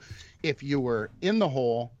asked you, if you were in the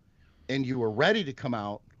hole and you were ready to come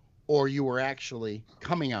out, or you were actually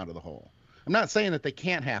coming out of the hole. I'm not saying that they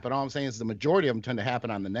can't happen. All I'm saying is the majority of them tend to happen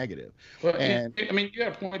on the negative. Well, you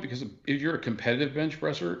got a point, because if you're a competitive bench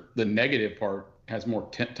presser, the negative part has more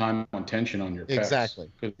time on tension on your pecs. Exactly.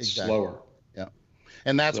 Because it's slower. Yeah.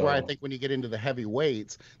 And that's where I think when you get into the heavy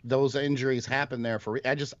weights, those injuries happen there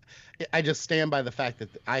I just stand by the fact that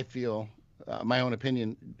I feel, my own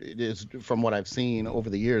opinion is, from what I've seen over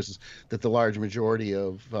the years, is that the large majority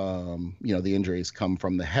of the injuries come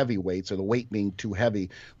from the heavy weights, or the weight being too heavy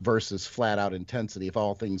versus flat out intensity, if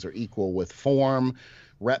all things are equal with form,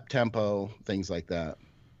 rep tempo, things like that.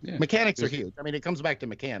 Yeah. Mechanics are huge. I mean, it comes back to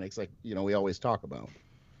mechanics, like we always talk about.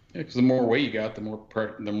 Yeah, because the more weight you got, the more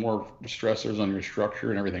stressors on your structure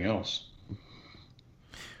and everything else.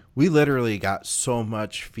 We literally got so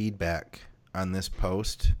much feedback on this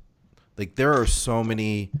post. Like, there are so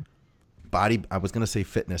many I was going to say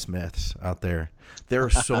fitness myths out there. There are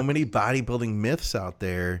so many bodybuilding myths out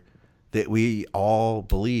there that we all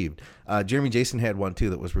believed. Jeremy Jason had one too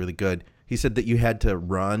that was really good. He said that you had to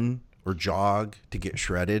run or jog to get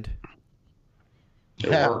shredded. It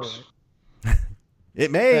works.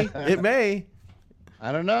 It may.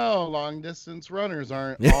 I don't know. Long distance runners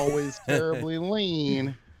aren't always terribly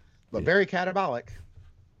lean, but very catabolic.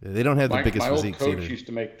 They don't have the biggest my physiques old coach either. used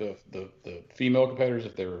to make the female competitors,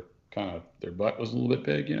 if they were their butt was a little bit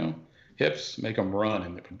big, hips, make them run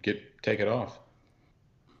and take it off.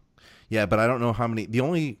 Yeah, but I don't know how many. The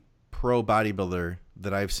only pro bodybuilder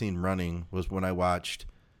that I've seen running was when I watched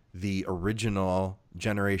the original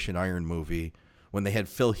Generation Iron movie, when they had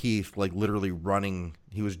Phil Heath like literally running.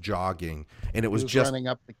 He was jogging, and it was just running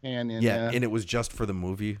up the canyon. Yeah, and it was just for the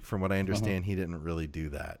movie. From what I understand, he didn't really do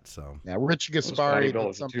that. So yeah, Rich Gaspari did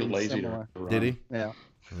too something lazy similar. to run. Did he? Yeah.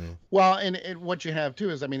 Well, and what you have too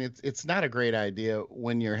is, I mean, it's not a great idea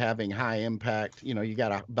when you're having high impact. You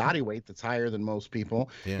got a body weight that's higher than most people,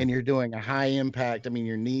 and you're doing a high impact. I mean,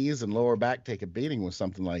 your knees and lower back take a beating with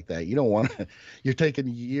something like that. You don't want to. You're taking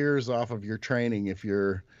years off of your training if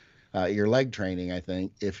you're your leg training. I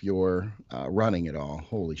think if you're running at all.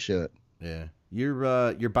 Holy shit. Yeah.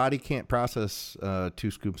 Your body can't process 2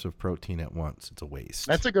 scoops of protein at once. It's a waste.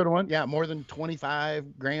 That's a good one. Yeah, more than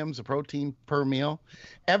 25 grams of protein per meal.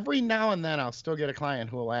 Every now and then I'll still get a client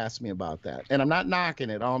who will ask me about that. And I'm not knocking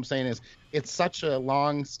it. All I'm saying is it's such a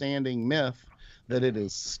long-standing myth that it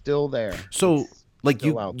is still there. So, like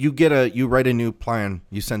you write a new plan,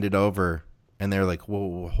 you send it over, and they're like,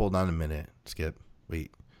 whoa, hold on a minute, Skip.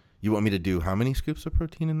 Wait, you want me to do how many scoops of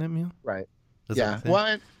protein in that meal? Right. That's yeah.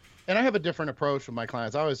 Well, and I have a different approach with my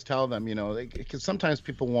clients. I always tell them, because sometimes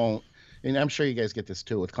people won't, and I'm sure you guys get this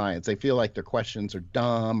too with clients. They feel like their questions are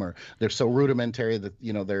dumb or they're so rudimentary that,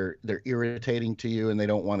 they're irritating to you and they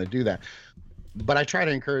don't want to do that. But I try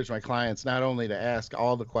to encourage my clients not only to ask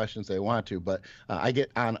all the questions they want to, but I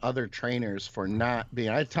get on other trainers for not being.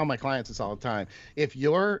 I tell my clients this all the time. If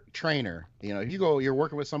your trainer, if you're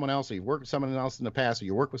working with someone else, or you worked with someone else in the past, or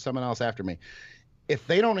you work with someone else after me, if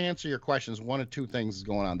they don't answer your questions, one of two things is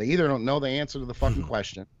going on. They either don't know the answer to the fucking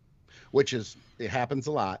question, which it happens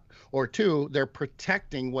a lot, or 2, they're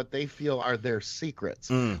protecting what they feel are their secrets,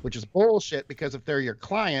 which is bullshit, because if they're your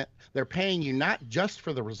client, they're paying you not just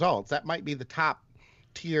for the results. That might be the top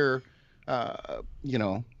tier,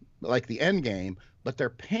 like the end game, but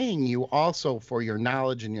they're paying you also for your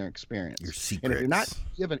knowledge and your experience. Your secrets. And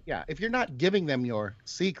if you're not giving them your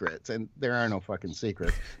secrets, and there are no fucking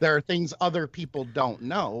secrets, there are things other people don't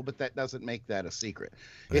know, but that doesn't make that a secret.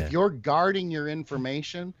 Yeah. If you're guarding your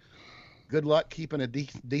information, good luck keeping a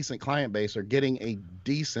decent client base or getting a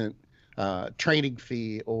decent training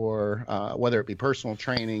fee, or whether it be personal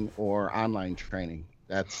training or online training.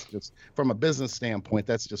 That's just, from a business standpoint,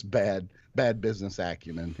 that's just bad business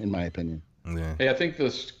acumen, in my opinion. Yeah. Hey, I think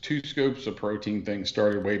this 2 scoops of protein thing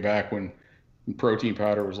started way back when protein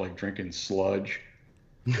powder was like drinking sludge.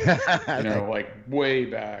 Like way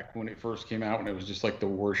back when it first came out, when it was just like the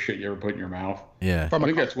worst shit you ever put in your mouth. Yeah. I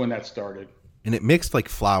think that's when that started. And it mixed like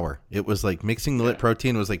flour. It was like mixing the lit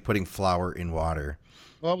protein was like putting flour in water.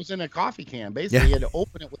 Well, it was in a coffee can. Basically, you had to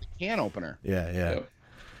open it with a can opener. Yeah. Yep.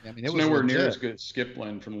 I mean, it's nowhere near as good as Skip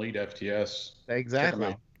Blend from Lead FTS.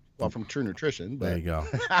 Exactly. Well, from True Nutrition. But... There you go.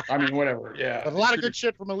 I mean, whatever. Yeah. But a lot of good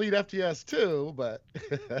shit from Elite FTS too, but...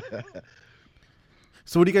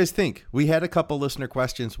 So what do you guys think? We had a couple listener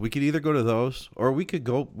questions. We could either go to those, or we could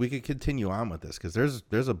continue on with this, because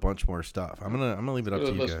there's a bunch more stuff. I'm gonna leave it up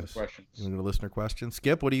to you guys. You want to listener questions?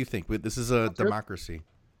 Skip, what do you think? This is a democracy.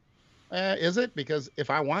 Is it? Because if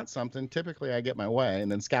I want something, typically I get my way,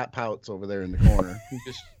 and then Scott pouts over there in the corner.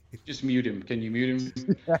 Just mute him. Can you mute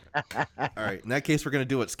him? All right. In that case, we're going to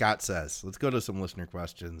do what Scott says. Let's go to some listener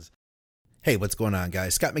questions. Hey, what's going on,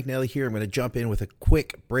 guys? Scott McNally here. I'm going to jump in with a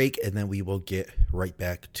quick break, and then we will get right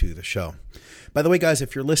back to the show. By the way, guys,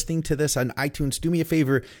 if you're listening to this on iTunes, do me a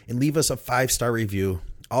favor and leave us a 5-star review.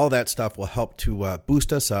 All that stuff will help to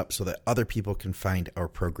boost us up so that other people can find our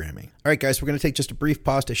programming. All right, guys, we're going to take just a brief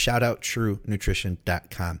pause to shout out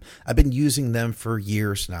TrueNutrition.com. I've been using them for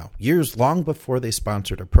years now, years long before they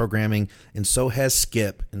sponsored our programming, and so has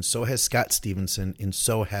Skip, and so has Scott Stevenson, and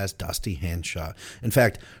so has Dusty Hanshaw. In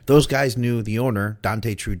fact, those guys knew the owner,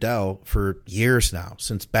 Dante Trudell, for years now,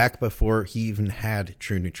 since back before he even had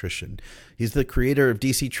True Nutrition. He's the creator of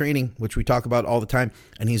DC Training, which we talk about all the time,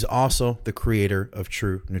 and he's also the creator of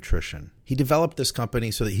True Nutrition. He developed this company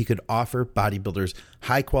so that he could offer bodybuilders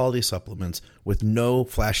high-quality supplements with no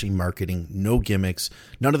flashy marketing, no gimmicks,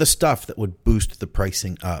 none of the stuff that would boost the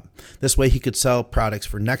pricing up. This way he could sell products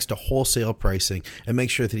for next to wholesale pricing and make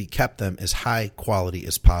sure that he kept them as high quality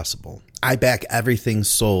as possible. I back everything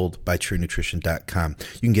sold by TrueNutrition.com.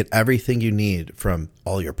 You can get everything you need, from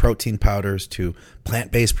all your protein powders to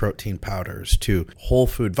plant-based protein powders to whole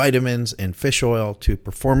food vitamins and fish oil to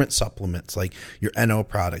performance supplements like your NO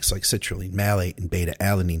products like citrulline, malate, and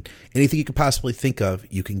beta-alanine. Anything you could possibly think of,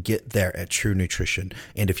 you can get there at True Nutrition.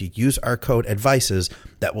 And if you use our code ADVICES,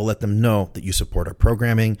 that will let them know that you support our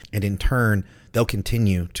programming, and in turn, they'll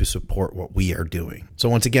continue to support what we are doing. So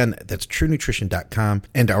once again, that's TrueNutrition.com,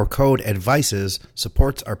 and our code ADVICES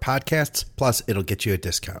supports our podcasts, plus it'll get you a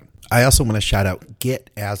discount. I also want to shout out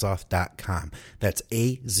GetAzoth.com. That's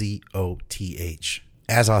AZOTH.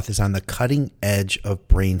 Azoth is on the cutting edge of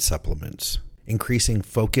brain supplements, increasing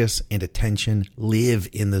focus and attention, live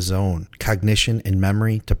in the zone, cognition and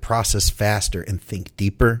memory to process faster and think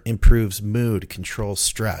deeper, improves mood, controls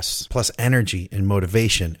stress, plus energy and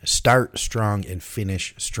motivation, start strong and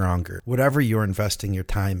finish stronger. Whatever you're investing your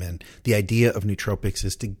time in, the idea of nootropics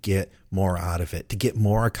is to get more out of it, to get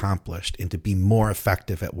more accomplished, and to be more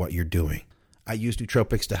effective at what you're doing. I use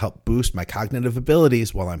nootropics to help boost my cognitive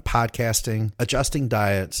abilities while I'm podcasting, adjusting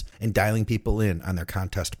diets, and dialing people in on their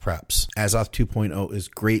contest preps. Azoth 2.0 is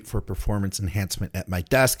great for performance enhancement at my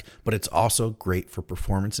desk, but it's also great for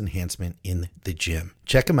performance enhancement in the gym.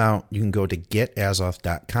 Check them out. You can go to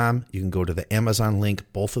getazoth.com. You can go to the Amazon link.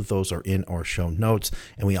 Both of those are in our show notes.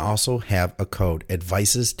 And we also have a code.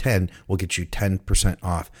 ADVICES10 will get you 10%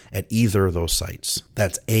 off at either of those sites.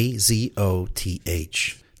 That's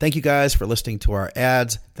AZOTH. Thank you guys for listening to our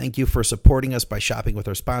ads. Thank you for supporting us by shopping with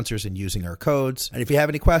our sponsors and using our codes. And if you have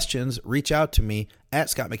any questions, reach out to me at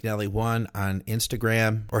Scott McNally1 on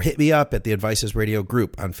Instagram, or hit me up at the Advices Radio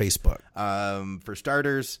group on Facebook. For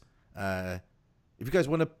starters, if you guys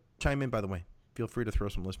want to chime in, by the way, feel free to throw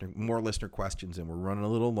some more listener questions in. We're running a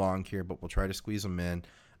little long here, but we'll try to squeeze them in.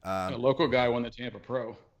 A local guy won the Tampa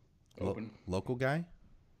Pro Open. Local guy?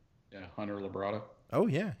 Yeah, Hunter Labrada. Oh,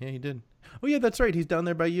 yeah, he did. Oh, yeah, that's right. He's down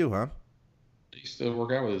there by you, huh? He used to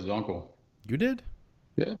work out with his uncle. You did?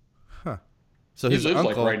 Yeah. Huh. So he his lives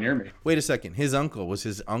uncle, like right near me. Wait a second. His uncle, was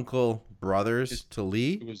his uncle brothers to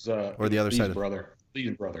Lee? It was or the other Lee's side? Brother.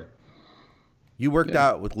 Lee's brother. You worked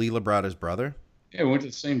out with Lee Labrada's brother? Yeah, we went to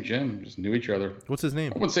the same gym. Just knew each other. What's his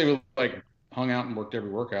name? I wouldn't say we like hung out and worked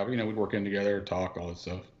every workout. But, we'd work in together, talk, all that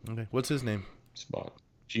stuff. Okay. What's his name? Spot.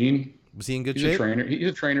 Gene. Was he in good He's shape? a trainer. He's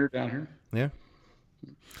a trainer down here. Yeah.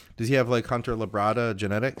 Does he have like Hunter Labrada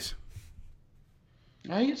genetics?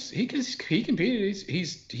 He competed.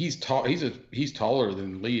 He's tall. He's taller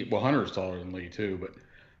than Lee. Well, Hunter's taller than Lee too,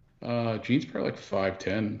 but Gene's probably like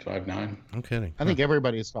 5'10", 5'9". I'm kidding. I think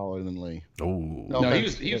everybody's taller than Lee. Oh. No,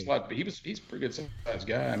 he's a pretty good sized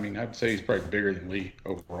guy. I mean, I'd say he's probably bigger than Lee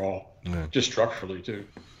overall, just structurally too.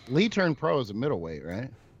 Lee turned pro as a middleweight, right?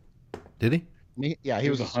 Did he? Yeah, he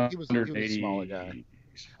was a 180. smaller guy.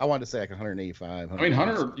 I wanted to say like 185. I mean,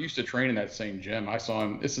 Hunter used to train in that same gym. I saw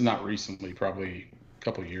him. This is not recently, probably a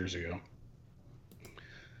couple of years ago.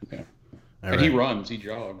 Yeah. And he runs, he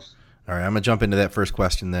jogs. All right, I'm going to jump into that first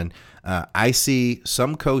question then. I see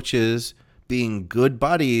some coaches being good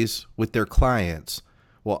buddies with their clients,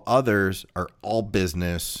 while others are all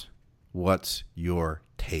business. What's your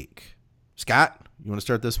take? Scott, you want to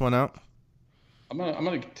start this one out? I'm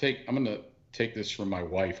gonna take this from my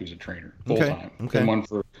wife, who's a trainer full time. Okay. Been one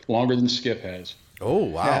for longer than Skip has. Oh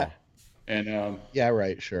wow. Yeah. And yeah,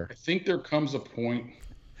 right, sure. I think there comes a point,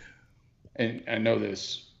 and I know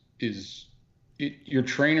this is your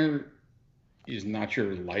trainer is not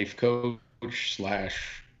your life coach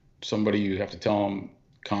 / somebody you have to tell them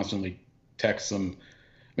constantly, text them.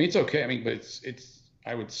 I mean, it's okay. I mean, but it's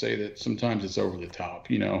I would say that sometimes it's over the top.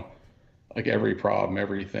 Like every problem,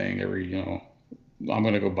 everything, I'm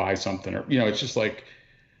going to go buy something, or it's just like,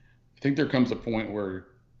 I think there comes a point where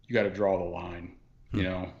you got to draw the line,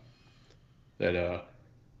 that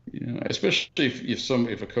especially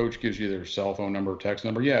if a coach gives you their cell phone number or text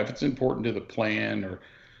number, if it's important to the plan or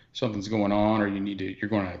something's going on, or you're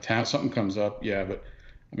going out of town, something comes up, but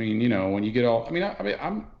I mean, when you get all,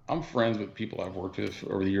 I'm friends with people I've worked with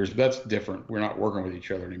over the years, but that's different. We're not working with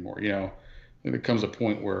each other anymore. And there comes a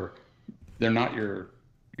point where they're not your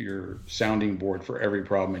sounding board for every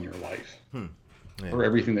problem in your life, or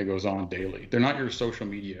everything that goes on daily. They're not your social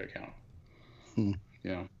media account.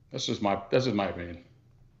 That's just my opinion.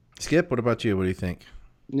 Skip, what about you? What do you think?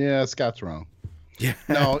 Yeah, Scott's wrong. Yeah.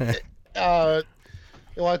 No,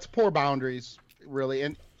 it's poor boundaries, really.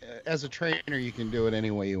 And as a trainer, you can do it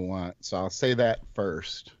any way you want. So I'll say that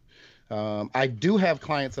first. I do have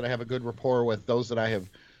clients that I have a good rapport with, those that I have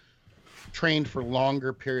trained for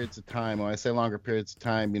longer periods of time. When I say longer periods of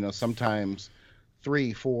time, sometimes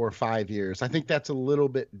 3, 4, 5 years. I think that's a little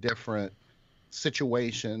bit different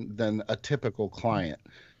situation than a typical client.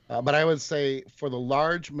 But I would say for the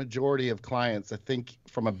large majority of clients, I think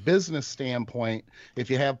from a business standpoint, if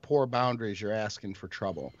you have poor boundaries, you're asking for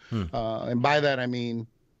trouble. And by that, I mean,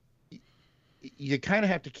 you kind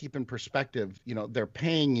of have to keep in perspective, they're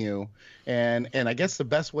paying you. And I guess the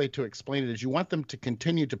best way to explain it is you want them to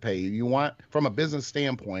continue to pay you. You want, from a business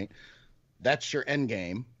standpoint, that's your end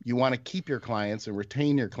game. You want to keep your clients and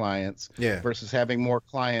retain your clients versus having more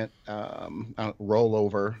client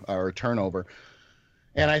rollover or turnover.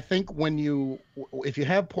 And I think if you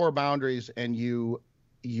have poor boundaries and you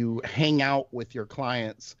hang out with your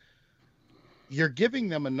clients, you're giving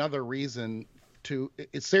them another reason to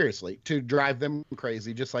drive them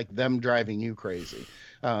crazy, just like them driving you crazy.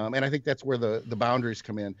 And I think that's where the boundaries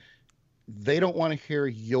come in. They don't want to hear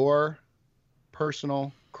your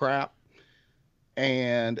personal crap.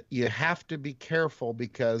 And you have to be careful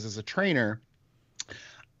because as a trainer,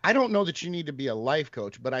 I don't know that you need to be a life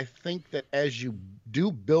coach, but I think that as you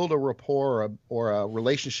do build a rapport or a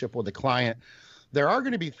relationship with a client, there are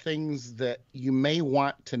going to be things that you may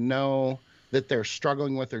want to know that they're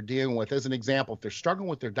struggling with or dealing with. As an example, if they're struggling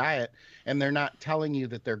with their diet and they're not telling you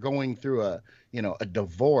that they're going through a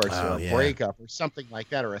divorce or a breakup or something like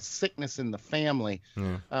that, or a sickness in the family,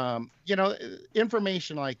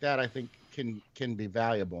 information like that, I think can be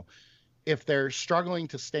valuable. If they're struggling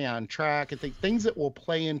to stay on track, I think things that will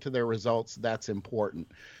play into their results, that's important.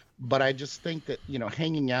 But I just think that,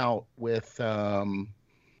 hanging out with,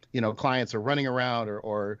 clients or running around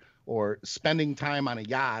or spending time on a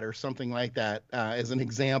yacht or something like that, as an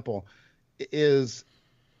example, I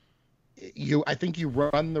think you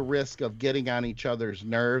run the risk of getting on each other's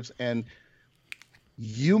nerves, and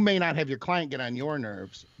you may not have your client get on your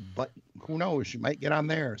nerves, but who knows, you might get on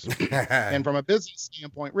theirs. And from a business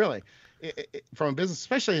standpoint, really, from a business,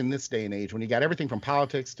 especially in this day and age, when you got everything from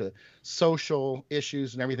politics to social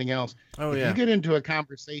issues and everything else, if you get into a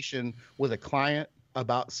conversation with a client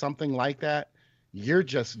about something like that, you're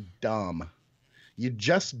just dumb. You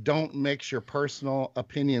just don't mix your personal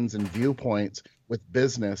opinions and viewpoints with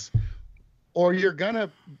business, or you're going to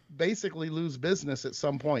basically lose business at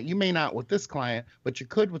some point. You may not with this client, but you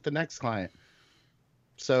could with the next client.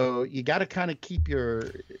 So you got to kind of keep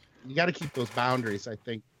those boundaries, I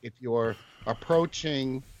think, if you're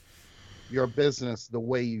approaching your business the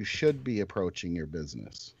way you should be approaching your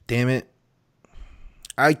business. Damn it.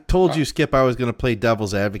 I told you, Skip, I was going to play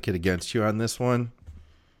devil's advocate against you on this one.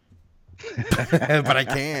 But I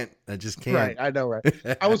can't. I just can't. Right. I know,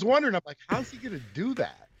 right? I was wondering, I'm like, how's he going to do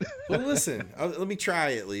that? Well, listen, let me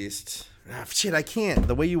try at least. Shit, I can't.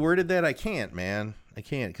 The way you worded that, I can't, man. I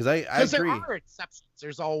can't, because I agree. There are exceptions.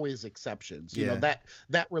 There's always exceptions. You know,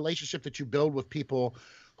 that relationship that you build with people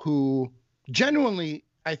who genuinely,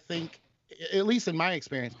 I think, at least in my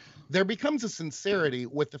experience, there becomes a sincerity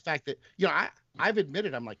with the fact that, I've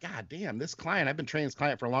admitted, I'm like, God damn, this client, I've been training this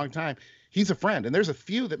client for a long time. He's a friend. And there's a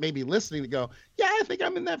few that may be listening that go, yeah, I think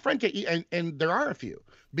I'm in that friend case. And there are a few,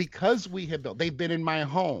 because we have built, they've been in my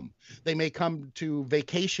home. They may come to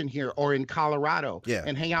vacation here or in Colorado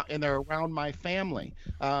and hang out, and they're around my family.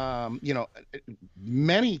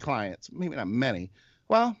 Many clients, maybe not many.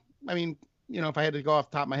 Well, I mean, if I had to go off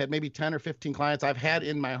the top of my head, maybe 10 or 15 clients I've had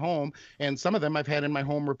in my home, and some of them I've had in my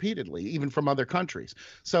home repeatedly, even from other countries.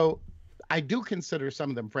 So I do consider some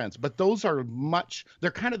of them friends, but those are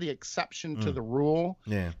they're kind of the exception to the rule.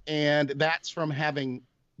 Yeah. And that's from having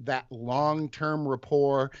that long-term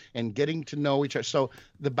rapport and getting to know each other. So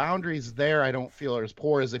the boundaries there, I don't feel are as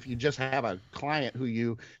poor as if you just have a client who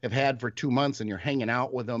you have had for 2 months and you're hanging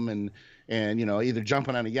out with them and either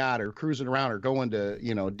jumping on a yacht or cruising around or going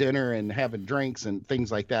to, dinner and having drinks and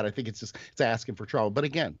things like that. I think it's asking for trouble. But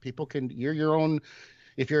again, you're your own.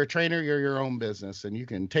 If you're a trainer, you're your own business, and you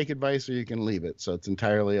can take advice or you can leave it. So it's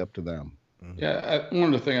entirely up to them. Yeah.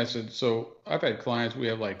 One of the things I said, so I've had clients, we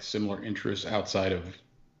have like similar interests outside of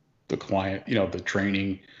the client, the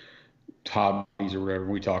training hobbies or whatever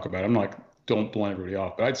we talk about. I'm like, don't blame everybody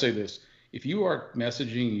off. But I'd say this, if you are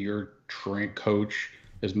messaging your coach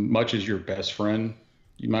as much as your best friend,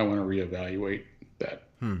 you might want to reevaluate that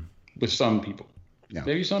with some people. Yeah.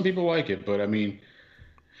 Maybe some people like it, but I mean,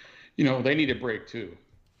 they need a break too.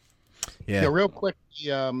 Yeah, real quick.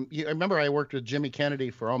 I remember I worked with Jimmy Kennedy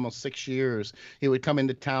for almost 6 years. He would come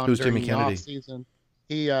into town during the off season.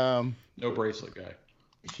 He no bracelet guy.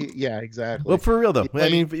 Yeah, exactly. Well, for real though.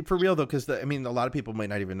 Because a lot of people might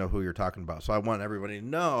not even know who you're talking about. So I want everybody to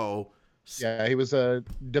know Yeah, he was a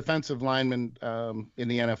defensive lineman in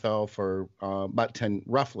the NFL for about 10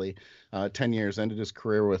 years. Ended his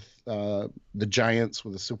career with the Giants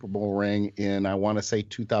with a Super Bowl ring in, I want to say,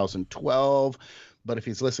 2012. But if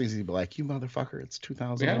he's listening, he'd be like, "You motherfucker, it's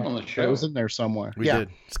 2000." We had him on the show. It was in there somewhere. We did.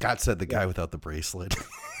 Scott said the guy without the bracelet.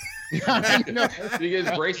 Did he get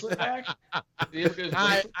his bracelet back?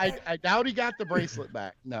 I doubt he got the bracelet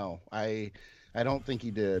back. No, I don't think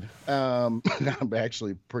he did. I'm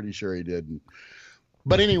actually pretty sure he didn't.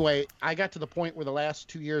 But anyway, I got to the point where the last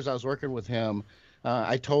 2 years I was working with him,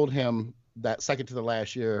 I told him that second to the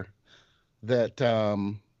last year that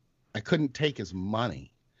I couldn't take his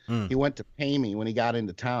money. He went to pay me when he got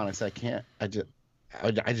into town. I said,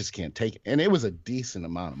 I just can't take it. And it was a decent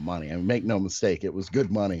amount of money. I mean, make no mistake, it was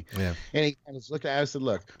good money. Yeah. And he kind of looked at us and said,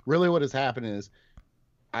 "Look, really what has happened is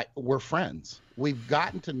we're friends. We've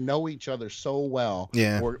gotten to know each other so well.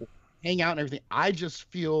 Yeah. We're hang out and everything. I just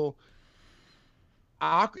feel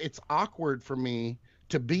it's awkward for me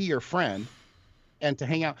to be your friend and to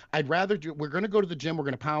hang out. I'd rather we're going to go to the gym. We're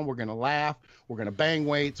going to pound. We're going to laugh. We're going to bang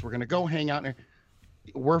weights. We're going to go hang out.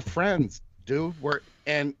 We're friends, dude.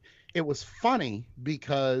 And it was funny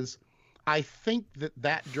because I think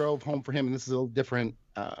that drove home for him. And this is a little different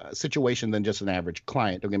situation than just an average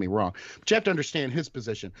client. Don't get me wrong. But you have to understand his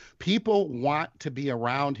position. People want to be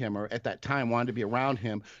around him, or at that time wanted to be around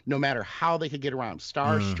him, no matter how they could get around him.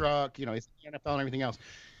 Starstruck, he's in the NFL and everything else.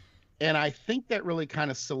 And I think that really kind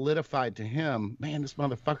of solidified to him, man, this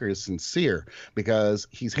motherfucker is sincere, because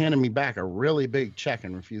he's handing me back a really big check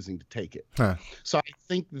and refusing to take it. Huh. So I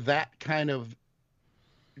think that kind of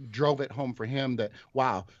drove it home for him that,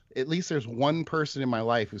 wow, at least there's one person in my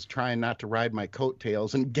life who's trying not to ride my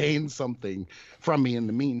coattails and gain something from me in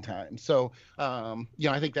the meantime. So, I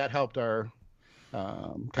think that helped our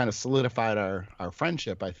kind of solidified our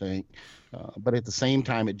friendship, I think. But at the same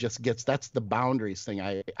time, that's the boundaries thing.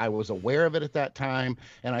 I was aware of it at that time.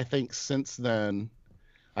 And I think since then,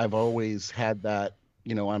 I've always had that,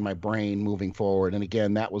 on my brain moving forward. And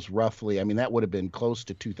again, that was roughly, that would have been close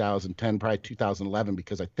to 2010, probably 2011,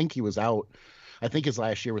 because I think he was out. I think his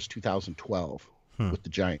last year was 2012 with the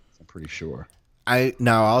Giants. I'm pretty sure.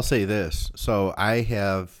 I'll say this. So I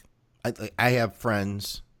have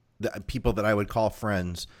friends, people that I would call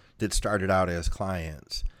friends, that started out as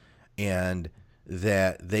clients, and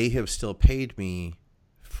that they have still paid me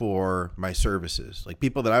for my services, like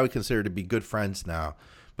people that I would consider to be good friends now.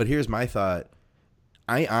 But here's my thought.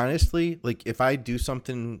 I honestly, like, if I do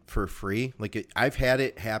something for free, I've had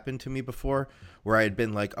it happen to me before where I had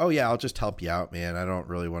been like, oh yeah, I'll just help you out, man. I don't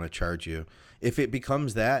really want to charge you. If it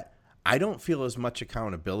becomes that, I don't feel as much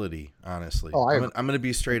accountability, honestly. I'm going to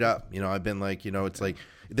be straight up. I've been like, it's like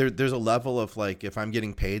there's a level of like, if I'm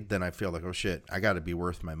getting paid, then I feel like, oh shit, I got to be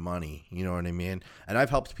worth my money. You know what I mean? And I've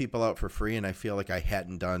helped people out for free, and I feel like I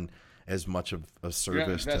hadn't done as much of a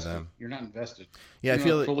service to them. You're not invested. Yeah,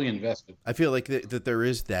 You're not fully invested. I feel like that there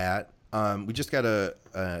is that. We just got a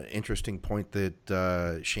interesting point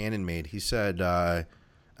that Shannon made. He said,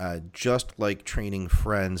 just like training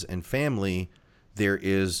friends and family, there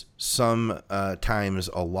is times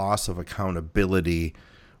a loss of accountability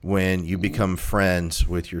when you become friends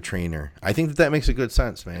with your trainer. I think that makes a good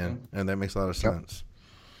sense, man. And that makes a lot of sense.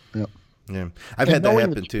 Yep. Yeah. I've had that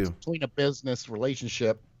happen too. Between a business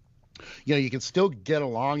relationship, you can still get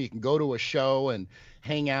along. You can go to a show and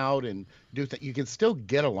hang out and do things. You can still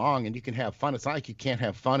get along and you can have fun. It's not like you can't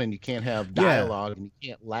have fun and you can't have dialogue and you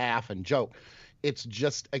can't laugh and joke. It's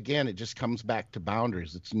just, again, it just comes back to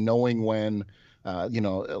boundaries. It's knowing when,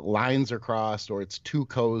 lines are crossed or it's too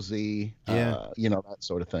cozy, that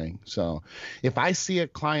sort of thing. So if I see a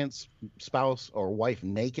client's spouse or wife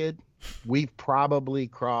naked, we've probably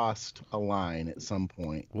crossed a line at some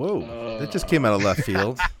point. Whoa, that just came out of left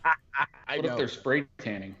field. What if they're spray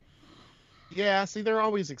tanning? Yeah, see, there are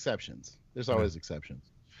always exceptions. There's always exceptions.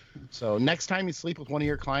 So next time you sleep with one of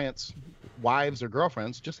your clients' wives or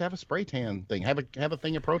girlfriends, just have a spray tan thing. Have a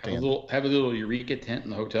thing of Protan. Have a little Eureka tent in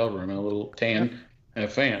the hotel room and a little tan and a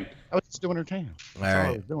fan. I was just doing her tan. All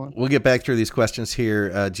right. We'll get back through these questions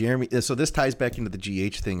here. Jeremy, so this ties back into the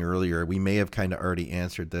GH thing earlier. We may have kind of already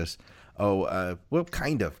answered this. Well,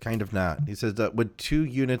 kind of not. He says, would 2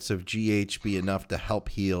 units of GH be enough to help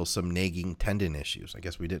heal some nagging tendon issues? I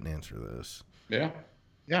guess we didn't answer this. Yeah.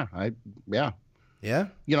 Yeah. Yeah?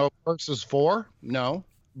 Versus 4? No.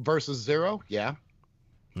 Versus 0? Yeah.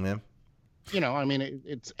 Yeah.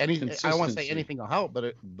 It's anything. I don't want to say anything will help,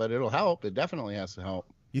 but it'll help. It definitely has to help.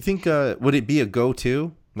 You think, would it be a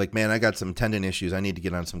go-to? Like, man, I got some tendon issues. I need to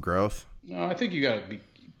get on some growth. No, I think you got to be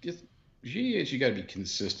GH. You got to be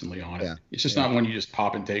consistently on it. Yeah. It's just not one you just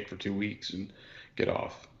pop and take for 2 weeks and get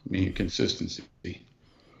off. I mean, consistency.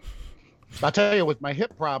 I'll tell you, with my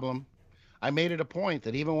hip problem, I made it a point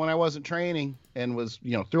that even when I wasn't training and was,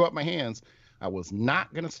 threw up my hands, I was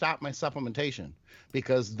not going to stop my supplementation,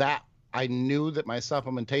 because I knew that my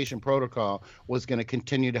supplementation protocol was going to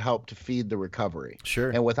continue to help to feed the recovery. Sure.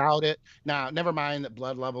 And without it, now, never mind that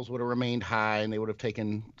blood levels would have remained high and they would have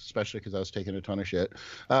taken, especially because I was taking a ton of shit.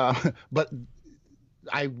 But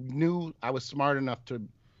I knew I was smart enough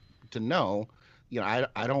to know,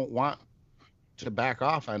 I don't want to back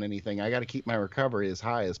off on anything. I got to keep my recovery as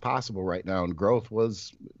high as possible right now. And growth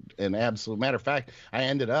was an absolute matter of fact. I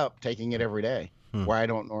ended up taking it every day where I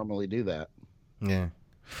don't normally do that. Yeah.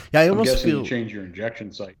 Yeah. I almost feel you change your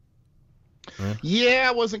injection site. Yeah,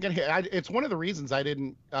 I wasn't going to. It's one of the reasons I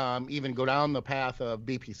didn't even go down the path of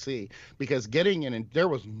BPC, because there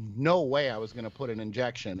was no way I was going to put an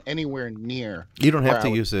injection anywhere near. You don't have to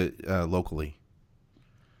use it locally.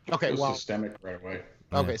 Okay, well, systemic right away.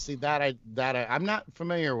 Okay, see I'm not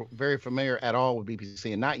very familiar at all with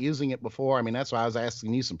BPC, and not using it before. I mean, that's why I was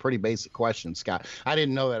asking you some pretty basic questions, Scott. I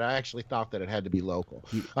didn't know that. I actually thought that it had to be local,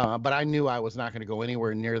 but I knew I was not going to go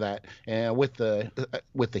anywhere near that. And with the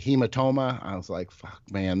hematoma, I was like, "Fuck,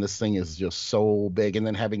 man, this thing is just so big." And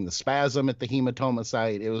then having the spasm at the hematoma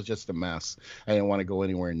site, it was just a mess. I didn't want to go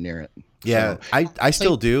anywhere near it. Yeah, so, I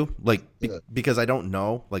still do, like, because I don't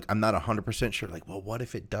know, like, I'm not 100% sure, like, well, what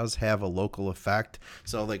if it does have a local effect?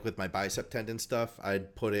 So, like, with my bicep tendon stuff,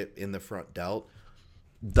 I'd put it in the front delt.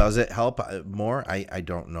 Does it help more? I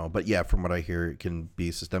don't know. But, yeah, from what I hear, it can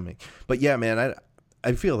be systemic. But, yeah, man,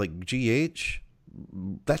 I feel like GH,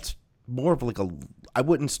 that's more of like I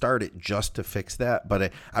wouldn't start it just to fix that.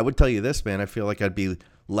 But I would tell you this, man, I feel like I'd be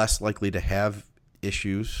less likely to have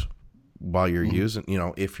issues while you're using,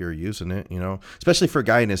 if you're using it, especially for a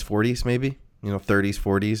guy in his 40s, maybe, 30s,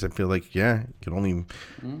 40s. I feel like, yeah, it can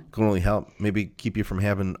only help, maybe keep you from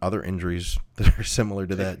having other injuries that are similar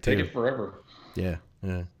to that too. Take it forever. Yeah.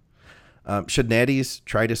 Should natties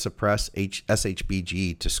try to suppress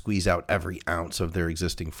SHBG to squeeze out every ounce of their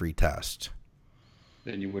existing free test?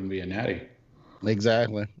 Then you wouldn't be a natty.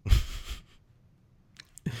 Exactly.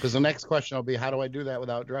 Because the next question will be, how do I do that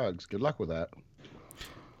without drugs? Good luck with that.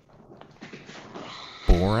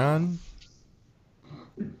 Boron?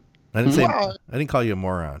 I didn't call you a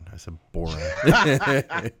moron. I said boron.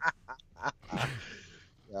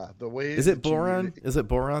 Yeah, the way is it boron? Is it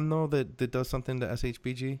boron though that does something to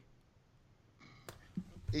SHBG?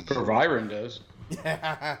 Proviron does.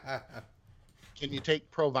 Can you take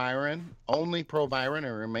Proviron, only Proviron,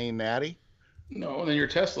 and remain natty? No, then your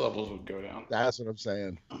test levels would go down. That's what I'm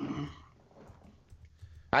saying.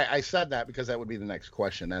 I said that because that would be the next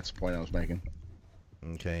question. That's the point I was making.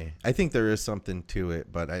 Okay. I think there is something to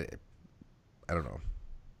it, but I don't know.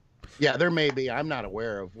 Yeah, there may be. I'm not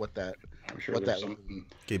aware of what that. I'm sure what there's that something.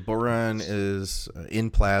 Okay, boron is in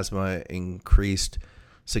plasma increased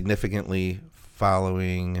significantly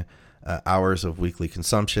following hours of weekly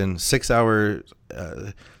consumption. 6 hour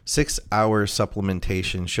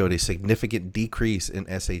supplementation showed a significant decrease in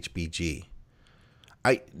SHBG.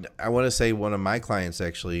 I want to say one of my clients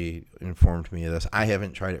actually informed me of this. I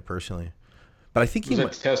haven't tried it personally, but I think he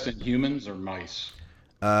was test in humans or mice.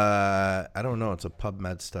 I don't know. It's a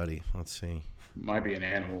PubMed study. Let's see. Might be in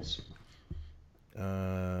animals.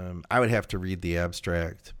 I would have to read the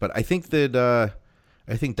abstract, but I think that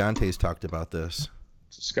I think Dante's talked about this.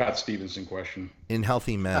 It's a Scott Stevenson question. In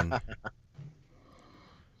healthy men.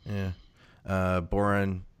 Yeah.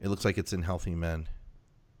 Boron, it looks like it's in healthy men.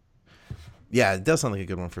 Yeah, it does sound like a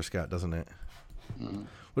good one for Scott, doesn't it? Mm-hmm.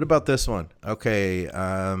 What about this one? Okay.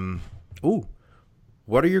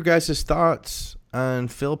 What are your guys' thoughts on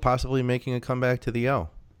Phil possibly making a comeback to the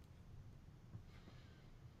L?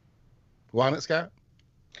 Want it, Scott?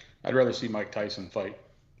 I'd rather see Mike Tyson fight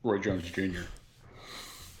Roy Jones Jr.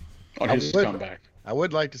 on his comeback. I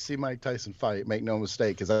would like to see Mike Tyson fight. Make no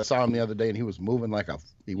mistake, because I saw him the other day and he was moving like a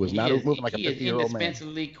 50-year-old man.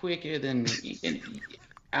 Inexpensively quicker than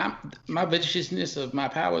my viciousness of my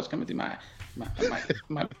powers coming through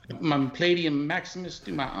my Palladium Maximus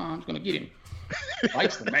through my arms. Gonna get him.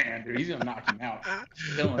 Mike's the man, dude. He's gonna knock him out.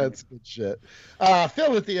 That's good shit.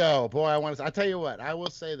 Phil with the O, boy. I tell you what. I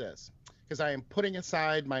will say this, because I am putting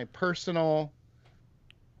aside my personal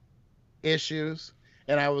issues.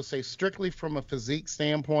 And I will say, strictly from a physique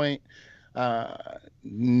standpoint,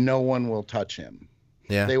 no one will touch him.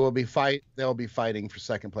 Yeah, they'll be fighting for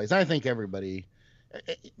second place. I think everybody.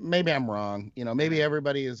 Maybe I'm wrong. Maybe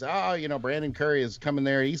everybody is. Brandon Curry is coming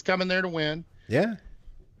there. He's coming there to win. Yeah.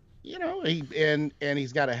 and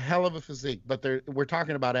he's got a hell of a physique, but we're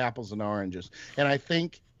talking about apples and oranges. And I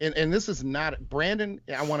think, and this is not Brandon.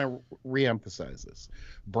 I want to reemphasize this.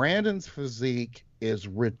 Brandon's physique is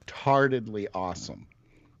retardedly awesome.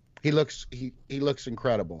 He looks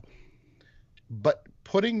incredible. But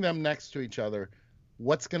putting them next to each other,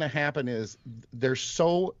 what's going to happen is they're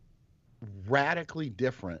so radically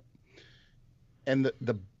different, and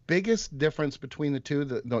the biggest difference between the two,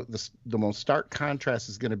 the most stark contrast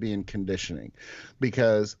is going to be in conditioning,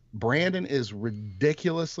 because Brandon is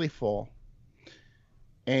ridiculously full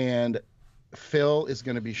and Phil is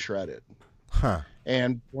going to be shredded.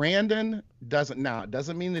 And Brandon doesn't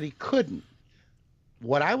mean that he couldn't.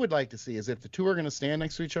 What I would like to see is, if the two are going to stand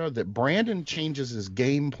next to each other, that Brandon changes his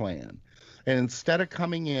game plan, and instead of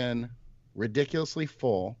coming in ridiculously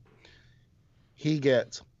full, he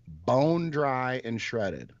gets bone dry and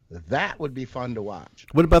shredded. That would be fun to watch.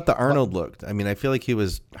 What about the Arnold look? I mean, I feel like he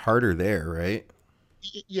was harder there, right?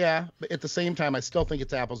 Yeah, but at the same time, I still think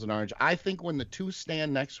it's apples and oranges. I think when the two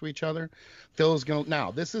stand next to each other, Phil's going to... Now,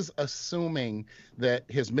 this is assuming that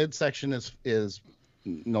his midsection is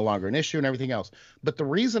no longer an issue and everything else. But the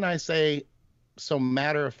reason I say so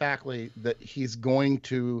matter-of-factly that he's going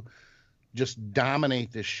to just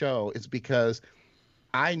dominate this show is because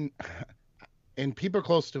and people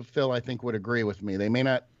close to Phil, I think, would agree with me. They may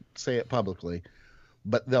not say it publicly,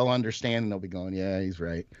 but they'll understand and they'll be going, yeah, he's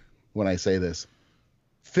right when I say this.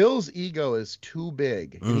 Phil's ego is too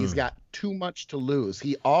big, and he's got too much to lose.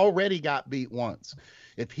 He already got beat once.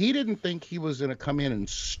 If he didn't think he was going to come in and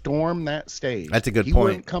storm that stage, that's a good he point.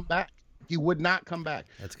 Wouldn't come back. He would not come back.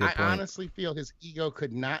 That's a good point. I honestly feel his ego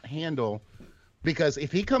could not handle, because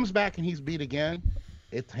if he comes back and he's beat again,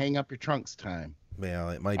 it's hang up your trunks time. Well,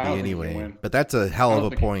 it might be anyway, but that's a hell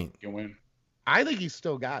of a point. I think he's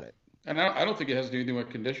still got it. And I don't think it has to do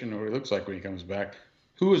with condition or what he looks like when he comes back.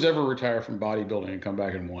 Who has ever retired from bodybuilding and come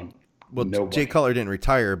back and won? Well, nobody. Jay Cutler didn't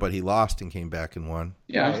retire, but he lost and came back and won.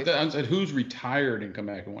 Yeah, right. I said who's retired and come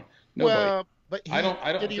back and won? Nobody. Well, but I don't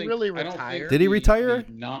did think, he really retire? Did he retire?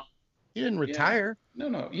 He didn't retire. Yeah.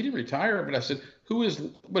 No, he didn't retire. But I said, who has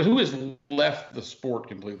left the sport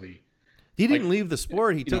completely? He didn't leave the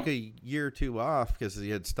sport. He took a year or two off because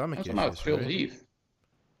he had stomach issues. About Phil Heath.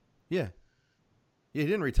 Yeah. He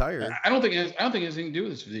didn't retire. I don't think it has anything to do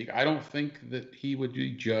with his physique. I don't think that he would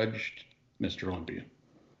be judged Mr. Olympia.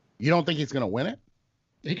 You don't think he's going to win it?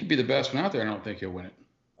 He could be the best one out there, and I don't think he'll win it.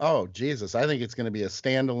 Oh, Jesus. I think it's going to be a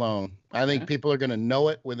standalone. I think people are going to know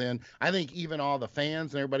it within. I think even all the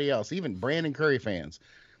fans and everybody else, even Brandon Curry fans.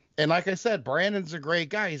 And like I said, Brandon's a great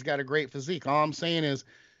guy. He's got a great physique. All I'm saying is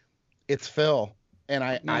it's Phil. And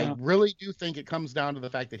I really do think it comes down to the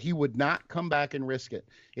fact that he would not come back and risk it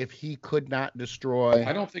if he could not destroy.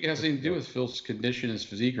 I don't think it has anything to do with Phil's condition, his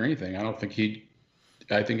physique, or anything. I think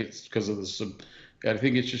it's because of I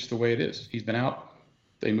think it's just the way it is. He's been out.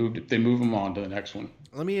 They move him on to the next one.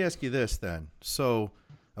 Let me ask you this then. So,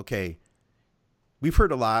 okay, we've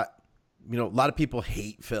heard a lot. A lot of people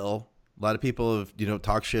hate Phil. A lot of people have,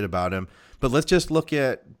 talk shit about him. But let's just look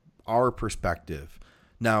at our perspective.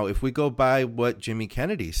 Now, if we go by what Jimmy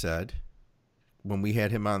Kennedy said when we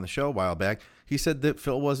had him on the show a while back, he said that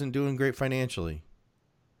Phil wasn't doing great financially.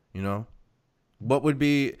 What would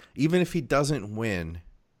be, even if he doesn't win,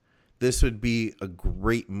 this would be a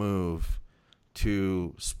great move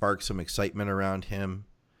to spark some excitement around him,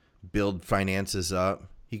 build finances up.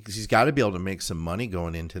 He's got to be able to make some money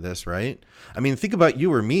going into this, right? I mean, think about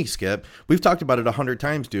you or me, Skip. We've talked about it 100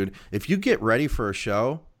 times, dude. If you get ready for a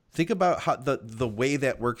show, think about how the way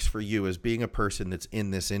that works for you as being a person that's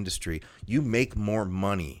in this industry. You make more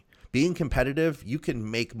money. Being competitive, you can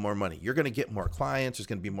make more money. You're going to get more clients. There's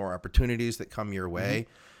going to be more opportunities that come your way.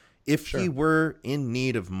 If he were in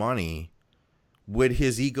need of money, would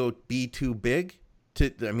his ego be too big?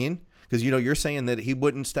 Because you're saying that he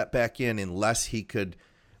wouldn't step back in unless he could.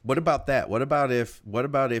 What about that? What about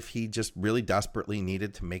if he just really desperately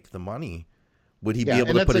needed to make the money? Would he be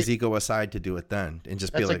able to put his ego aside to do it then and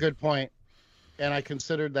just be like? That's a good point. And I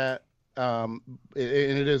considered that, and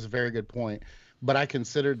it is a very good point, but I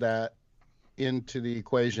considered that into the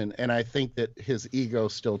equation, and I think that his ego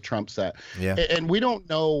still trumps that. Yeah. And we don't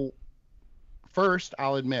know. First,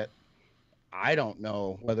 I'll admit, I don't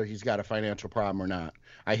know whether he's got a financial problem or not.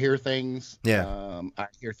 I hear things. Yeah. I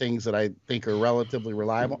hear things that I think are relatively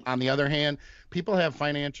reliable. On the other hand, people have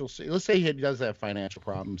let's say he does have financial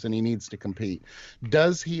problems and he needs to compete.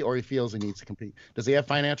 Does he, or he feels he needs to compete? Does he have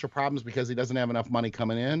financial problems because he doesn't have enough money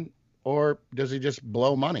coming in? Or does he just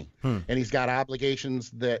blow money? And he's got obligations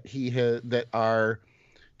that that are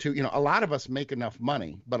a lot of us make enough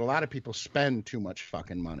money, but a lot of people spend too much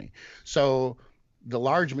fucking money. So the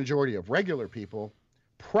large majority of regular people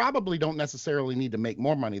probably don't necessarily need to make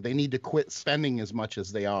more money. They need to quit spending as much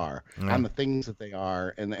as they are on the things that they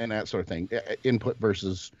are, and that sort of thing. Input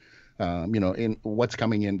versus, in what's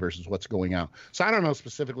coming in versus what's going out. So I don't know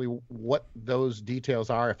specifically what those details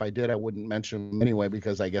are. If I did, I wouldn't mention them anyway,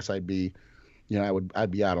 because I guess I'd be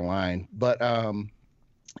out of line. But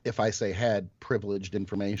if I say had privileged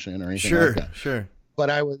information or anything like that. Sure. But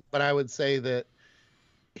I would say that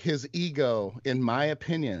his ego, in my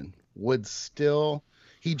opinion, would still,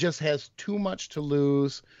 he just has too much to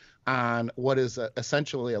lose on what is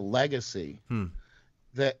essentially a legacy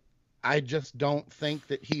that I just don't think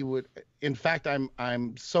that he would. In fact,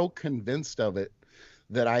 I'm so convinced of it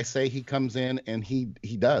that I say he comes in and he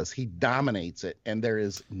dominates it, and there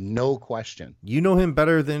is no question. You know him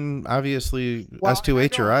better than obviously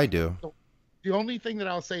S2H or I do. The only thing that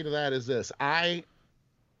I'll say to that is this: I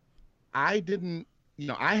didn't,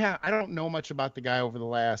 I don't know much about the guy over the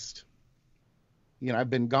last.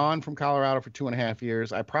 I've been gone from Colorado for 2.5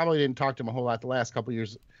 years. I probably didn't talk to him a whole lot the last couple of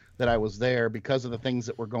years that I was there, because of the things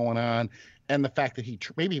that were going on, and the fact that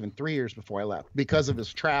maybe even 3 years before I left, because of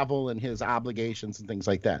his travel and his obligations and things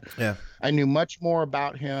like that. Yeah. I knew much more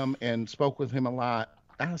about him and spoke with him a lot.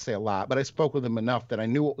 I don't say a lot, but I spoke with him enough that I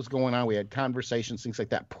knew what was going on. We had conversations, things like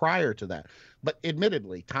that prior to that. But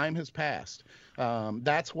admittedly, time has passed.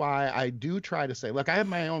 That's why I do try to say, look, I have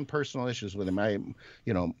my own personal issues with him.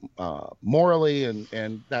 Morally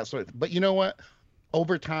and that sort of. But you know what?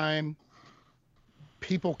 Over time,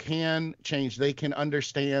 people can change. They can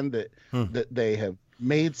understand that they have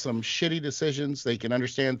made some shitty decisions. They can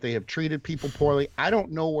understand they have treated people poorly. I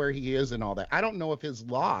don't know where he is and all that. I don't know if his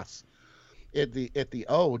loss at the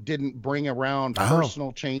O didn't bring around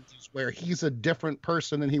personal changes where he's a different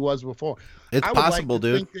person than he was before. It's possible,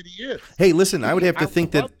 dude. Think that he is. Hey, listen, I would have to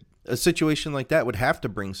think that a situation like that would have to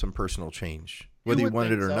bring some personal change, whether you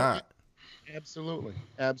wanted it or not. Absolutely.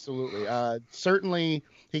 Certainly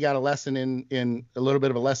he got a lesson in a little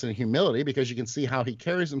bit of a lesson in humility, because you can see how he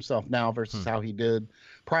carries himself now versus how he did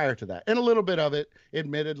prior to that. And a little bit of it,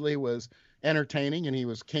 admittedly, was entertaining, and he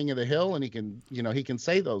was king of the hill, and he can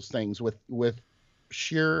say those things with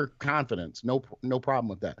sheer confidence. No problem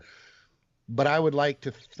with that. But I would like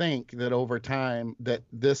to think that over time that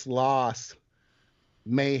this loss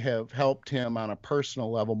may have helped him on a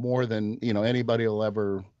personal level more than anybody will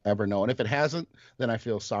ever know. And if it hasn't, then I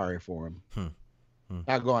feel sorry for him.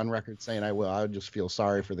 I'll go on record saying I will. I would just feel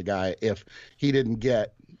sorry for the guy if he didn't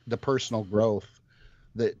get the personal growth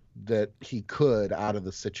that he could out of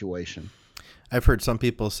the situation. I've heard some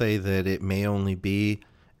people say that it may only be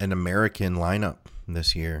an American lineup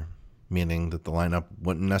this year, meaning that the lineup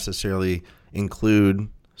wouldn't necessarily include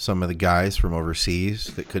some of the guys from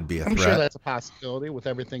overseas that could be a threat. I'm sure that's a possibility with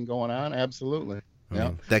everything going on. Absolutely.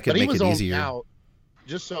 Yeah. That could make it easier. Out,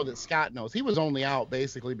 just so that Scott knows, he was only out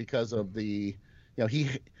basically because of the,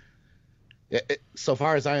 so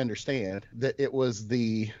far as I understand, that it was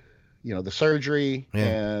the surgery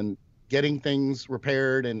and getting things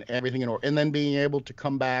repaired and everything in order, and then being able to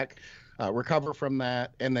come back, recover from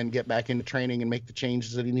that, and then get back into training and make the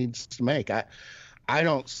changes that he needs to make. I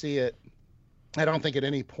don't see it. I don't think at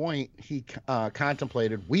any point he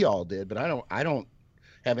contemplated. We all did, but I don't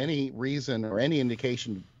have any reason or any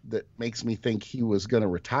indication that makes me think he was going to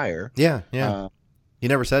retire. Yeah. He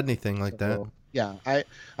never said anything like that. Yeah,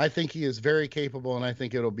 I think he is very capable, and I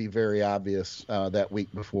think it'll be very obvious that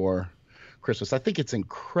week before Christmas. I think it's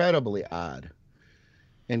incredibly odd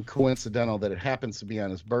and coincidental that it happens to be on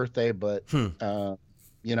his birthday, but I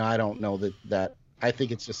don't know that. I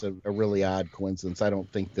think it's just a really odd coincidence. I don't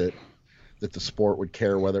think that the sport would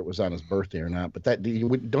care whether it was on his birthday or not. But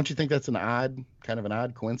don't you think that's an odd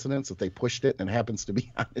coincidence that they pushed it and it happens to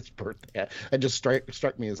be on his birthday? It just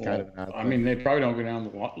struck me as kind of an odd. I mean, they probably don't go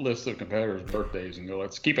down the list of competitors' birthdays and go,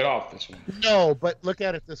 let's keep it off this one. No, but look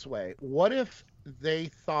at it this way. What if they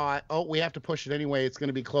thought, we have to push it anyway, it's going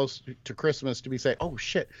to be close to Christmas, to be saying, oh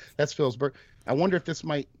shit, that's Phil's birthday. I wonder if this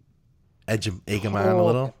might egg him on a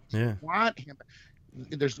little. Yeah. Want him.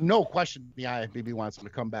 There's no question the IFBB wants him to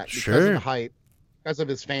come back because of the hype, because of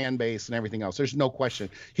his fan base and everything else. There's no question.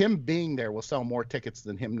 Him being there will sell more tickets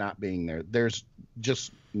than him not being there. There's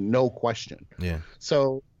just no question. Yeah.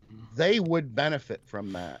 So they would benefit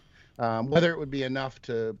from that. Whether it would be enough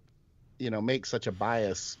to, make such a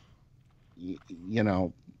bias,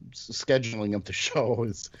 scheduling of the show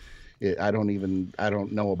is, I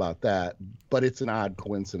don't know about that, but it's an odd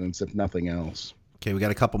coincidence if nothing else. Okay, we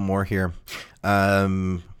got a couple more here.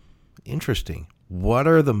 Interesting. What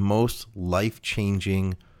are the most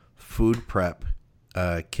life-changing food prep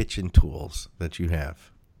kitchen tools that you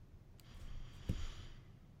have?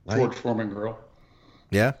 George Foreman grill.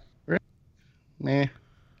 Yeah. Meh.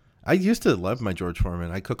 I used to love my George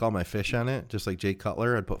Foreman. I cook all my fish on it, just like Jay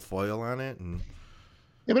Cutler. I'd put foil on it, and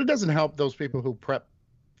Yeah, but it doesn't help those people who prep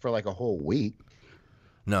for like a whole week.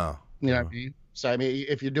 no. You know what I mean? So I mean,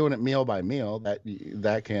 if you're doing it meal by meal,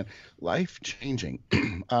 that can life changing.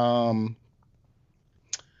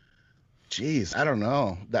 Geez, I don't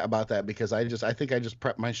know about that because I think I just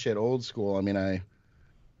prep my shit old school. I mean, I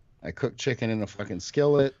cook chicken in a fucking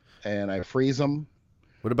skillet and I freeze them.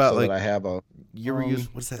 What about so like that I have a? you ever use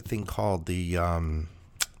what's that thing called? The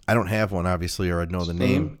I don't have one obviously, or I'd know the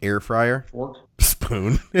name. Air fryer. Fork.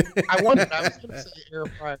 Spoon. I wondered. I was going to say air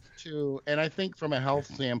fryer too, and I think from a health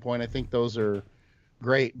standpoint, I think those are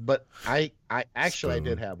great. But I actually Spoon. I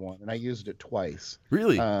did have one, and I used it twice.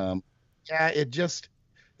 Really? Yeah,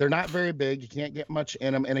 they're not very big. You can't get much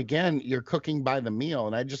in them, and again, you're cooking by the meal,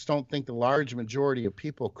 and I just don't think the large majority of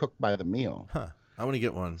people cook by the meal. Huh. I want to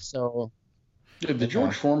get one. So. Dude, the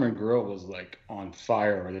George Foreman grill was like on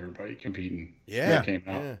fire with everybody competing. Yeah. When it came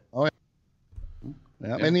out. Yeah.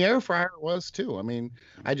 Yeah, and the air fryer was too. I mean,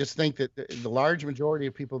 I just think that the large majority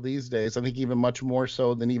of people these days, I think even much more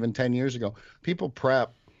so than even 10 years ago, people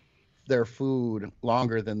prep their food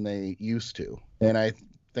longer than they used to. And I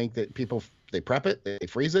think that people, they prep it, they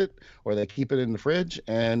freeze it, or they keep it in the fridge.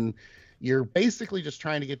 And you're basically just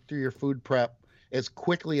trying to get through your food prep as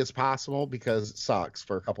quickly as possible because it sucks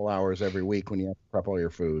for a couple hours every week when you have to prep all your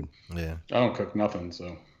food. Yeah. I don't cook nothing,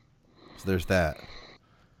 so there's that.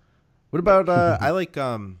 What about I like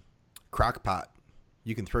crock pot.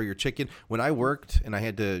 You can throw your chicken. When I worked and I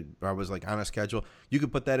was like on a schedule, you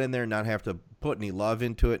could put that in there and not have to put any love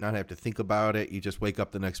into it, not have to think about it. You just wake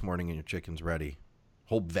up the next morning and your chicken's ready.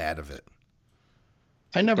 Whole vat of it.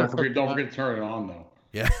 I never don't forget to turn it on though.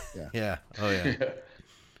 Yeah. Yeah. Oh yeah.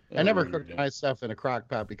 I never cooked my stuff in a crock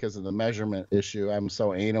pot because of the measurement issue. I'm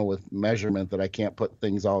so anal with measurement that I can't put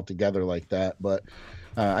things all together like that. But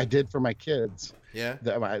I did for my kids. Yeah.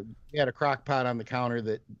 We had a crock pot on the counter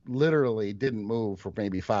that literally didn't move for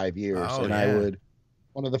maybe 5 years. Oh, and yeah.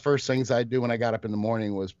 One of the first things I'd do when I got up in the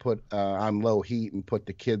morning was put on low heat and put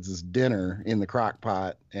the kids' dinner in the crock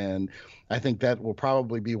pot. And I think that will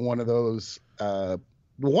probably be one of those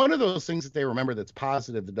things that they remember that's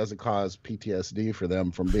positive that doesn't cause PTSD for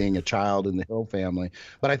them from being a child in the Hill family.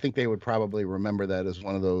 But I think they would probably remember that as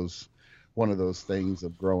one of those things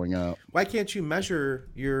of growing up. Why can't you measure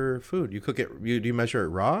your food? You cook it. Do you measure it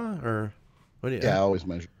raw or what do you? Yeah, I always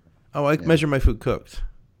measure. Oh, I measure my food cooked.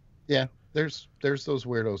 Yeah, there's those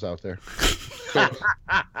weirdos out there.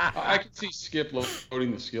 I could see Skip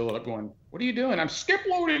loading the skillet up going, "What are you doing?" "I'm skip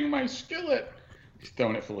loading my skillet." He's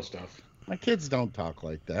throwing it full of stuff. My kids don't talk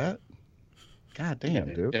like that. God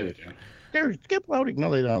damn, dude. Yeah, they do. They're skip loading. No,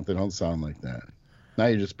 they don't. They don't sound like that. Now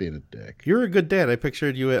you're just being a dick. You're a good dad. I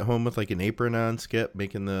pictured you at home with like an apron on, Skip,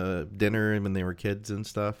 making the dinner when they were kids and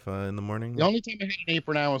stuff in the morning. The only time I had an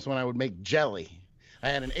apron on was when I would make jelly. I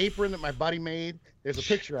had an apron that my buddy made. There's a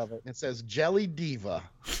picture of it. It says Jelly Diva.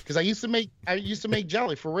 Because I used to make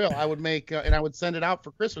jelly for real. I would make and I would send it out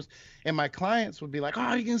for Christmas. And my clients would be like,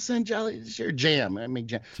 "Oh, you can send jelly? Sure, jam." I make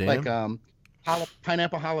jam. Like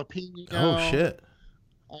pineapple jalapeno. Oh shit.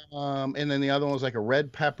 And then the other one was like a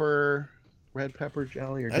red pepper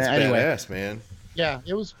jelly or That's badass, man. Yeah,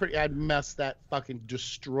 it was pretty. I'd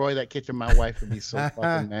destroy that kitchen. My wife would be so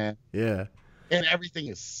fucking mad. Yeah. And everything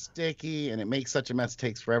is sticky, and it makes such a mess. It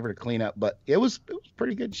takes forever to clean up, but it was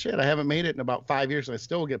pretty good shit. I haven't made it in about 5 years, and I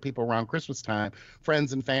still get people around Christmas time,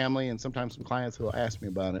 friends and family, and sometimes some clients who will ask me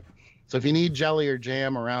about it. So if you need jelly or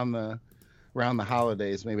jam around the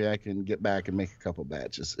holidays, maybe I can get back and make a couple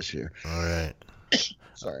batches this year. All right.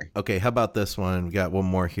 Sorry. Okay, how about this one? We got one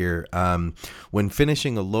more here. When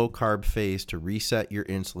finishing a low-carb phase to reset your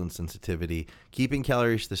insulin sensitivity, keeping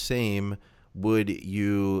calories the same, would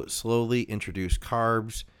you slowly introduce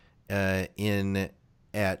carbs in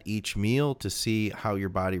at each meal to see how your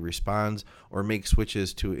body responds, or make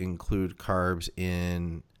switches to include carbs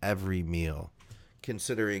in every meal,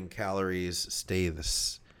 considering calories stay the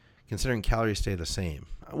same?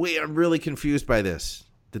 Wait, I'm really confused by this.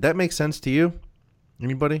 Did that make sense to you?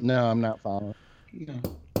 Anybody? No, I'm not following.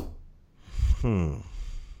 No.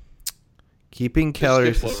 Keeping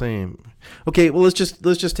calories the same. Okay, well let's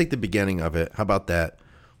just take the beginning of it. How about that?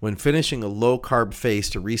 When finishing a low carb phase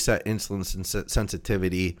to reset insulin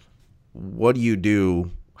sensitivity, what do you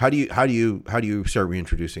do? How do you start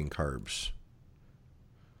reintroducing carbs?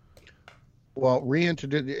 Well,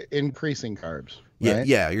 increasing carbs. Right?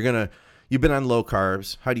 Yeah. You've been on low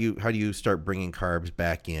carbs. How do you start bringing carbs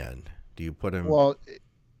back in? Do you put them? Well,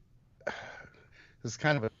 this is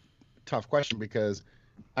kind of a tough question because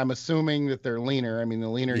I'm assuming that they're leaner. I mean, the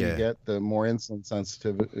leaner you get, the more insulin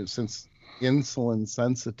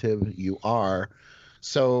sensitive you are.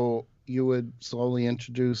 So you would slowly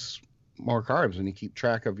introduce more carbs when you keep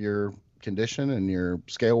track of your condition and your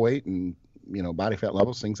scale weight and, you know, body fat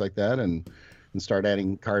levels, things like that, and start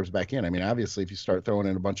adding carbs back in. I mean, obviously, if you start throwing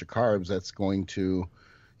in a bunch of carbs, that's going to,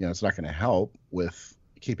 you know, it's not going to help with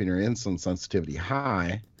keeping your insulin sensitivity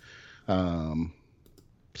high.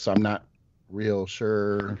 So I'm not real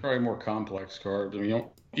sure. Probably more complex carbs. I mean, you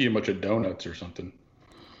don't eat a bunch of donuts or something.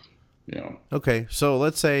 You know. Okay, so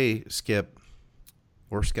let's say Skip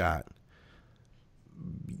or Scott,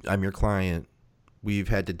 I'm your client. We've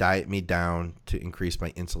had to diet me down to increase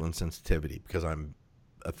my insulin sensitivity because I'm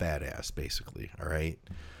a fat ass, basically. All right.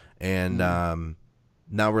 And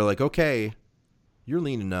now we're like, okay, you're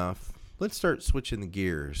lean enough. Let's start switching the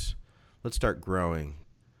gears. Let's start growing.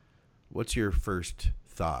 What's your first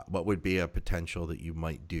thought? What would be a potential that you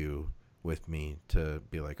might do with me to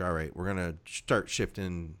be like, all right, we're going to start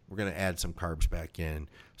shifting. We're going to add some carbs back in,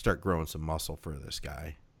 start growing some muscle for this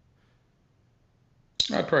guy.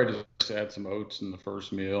 I'd probably just add some oats in the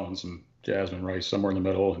first meal and some jasmine rice somewhere in the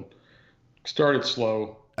middle and start it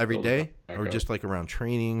slow. Every day? Or just like around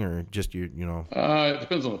training or just, you know? It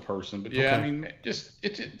depends on the person. But yeah, okay. I mean, it's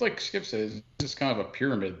like Skip said, it's just kind of a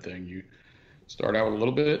pyramid thing. You start out with a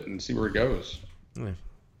little bit and see where it goes. Yeah.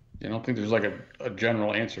 I don't think there's like a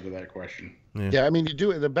general answer to that question. Yeah, I mean,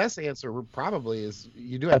 the best answer probably is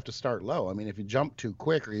you do have to start low. I mean, if you jump too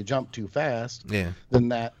quick or you jump too fast, then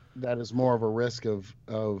that is more of a risk of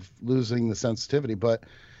losing the sensitivity. But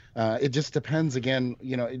it just depends. Again,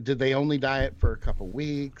 you know, did they only diet for a couple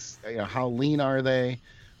weeks? You know, how lean are they?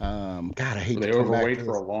 God, I hate. Were they overweight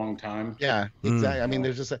for a long time? Yeah, exactly. I mean,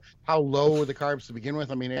 there's just how low were the carbs to begin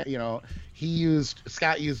with? I mean, you know,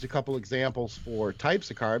 Scott used a couple examples for types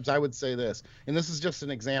of carbs. I would say this, and this is just an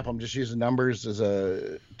example. I'm just using numbers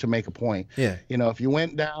to make a point. Yeah. You know, if you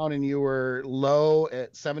went down and you were low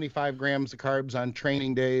at 75 grams of carbs on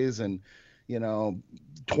training days, and you know,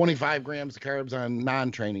 25 grams of carbs on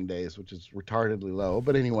non-training days, which is retardedly low.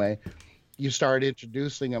 But anyway, you start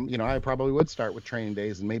introducing them, you know, I probably would start with training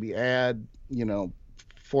days and maybe add, you know,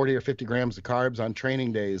 40 or 50 grams of carbs on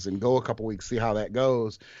training days and go a couple weeks, see how that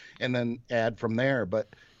goes, and then add from there.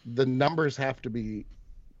 But the numbers have to be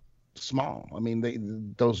small. I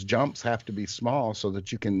mean, those jumps have to be small so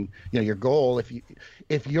that you can, you know, your goal,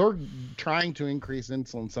 if you're trying to increase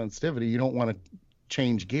insulin sensitivity, you don't want to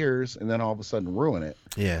change gears and then all of a sudden ruin it.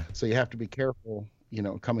 Yeah. So you have to be careful, you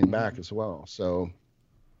know, coming back as well. So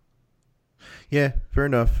yeah, fair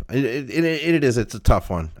enough. It's a tough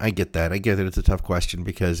one. I get that. I get that it's a tough question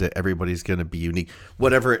because everybody's going to be unique.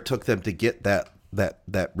 Whatever it took them to get that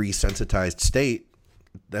resensitized state,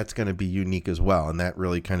 that's going to be unique as well. And that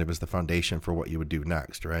really kind of is the foundation for what you would do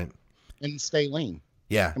next, right? And stay lean.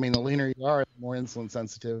 Yeah. I mean, the leaner you are, the more insulin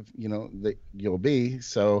sensitive, you know, that you'll be.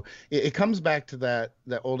 So it comes back to that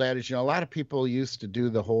old adage, you know, a lot of people used to do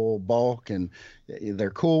the whole bulk and they're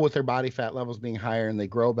cool with their body fat levels being higher and they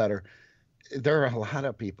grow better. There are a lot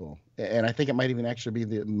of people, and I think it might even actually be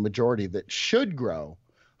the majority, that should grow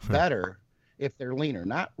better if they're leaner,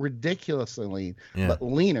 not ridiculously lean, but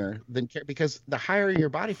leaner because the higher your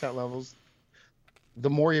body fat levels, the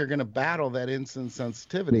more you're going to battle that insulin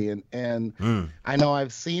sensitivity. And I know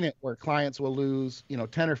I've seen it where clients will lose, you know,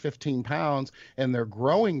 10 or 15 pounds and they're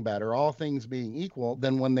growing better, all things being equal,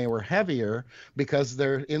 than when they were heavier because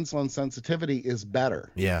their insulin sensitivity is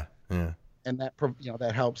better. Yeah. Yeah. And that, you know,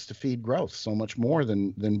 that helps to feed growth so much more than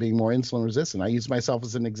being more insulin resistant. I used myself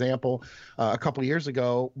as an example a couple of years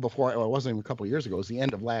ago it wasn't even a couple of years ago. It was the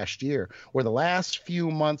end of last year, where the last few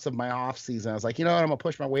months of my off season, I was like, you know what, I'm gonna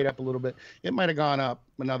push my weight up a little bit. It might have gone up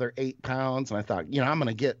another 8 pounds, and I thought, you know, I'm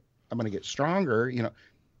gonna get stronger. You know,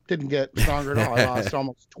 didn't get stronger at all. I lost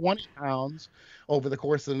almost 20 pounds over the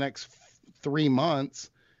course of the next 3 months,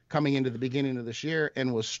 coming into the beginning of this year,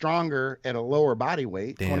 and was stronger at a lower body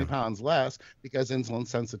weight, 20 pounds less, because insulin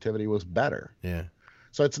sensitivity was better. Yeah.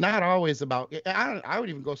 So it's not always about, I would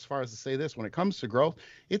even go as far as to say this, when it comes to growth,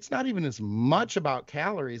 it's not even as much about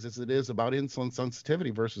calories as it is about insulin sensitivity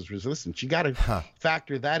versus resistance. You got to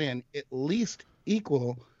factor that in at least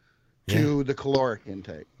equal to the caloric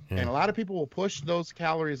intake. Yeah. And a lot of people will push those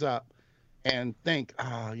calories up and think,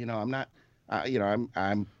 oh, you know, I'm not, you know,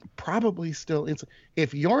 I'm probably still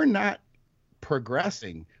if you're not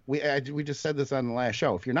progressing, we just said this on the last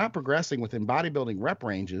show, if you're not progressing within bodybuilding rep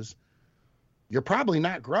ranges, you're probably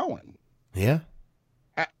not growing. Yeah.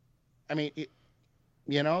 I mean,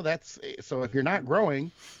 you know, so if you're not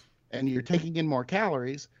growing and you're taking in more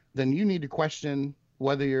calories, then you need to question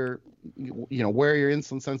whether where your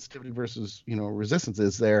insulin sensitivity versus resistance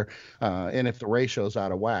is there, and if the ratio's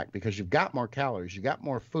out of whack, because you've got more calories, you got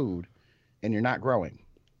more food, and you're not growing.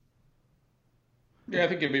 Yeah, I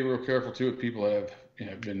think you'd be real careful too if people have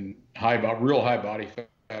been real high body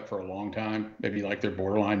fat for a long time, maybe like they're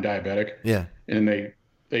borderline diabetic. Yeah. And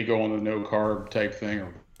they go on the no carb type thing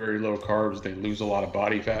or very low carbs, they lose a lot of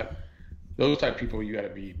body fat. Those type of people, you got to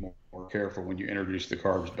be more careful when you introduce the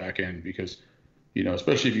carbs back in, because,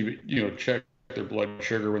 especially if you check their blood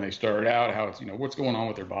sugar when they start out, how it's, what's going on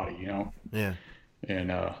with their body, Yeah. And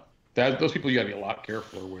those people you got to be a lot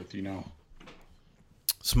careful with,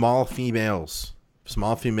 Small females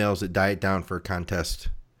that diet down for a contest,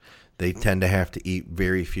 they tend to have to eat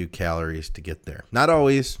very few calories to get there. Not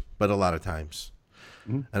always, but a lot of times.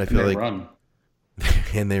 Mm-hmm. And I feel like run.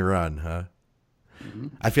 and they run, huh? Mm-hmm.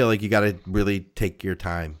 I feel like you got to really take your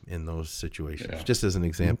time in those situations. Yeah. Just as an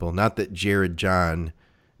example, mm-hmm. Not that Jared John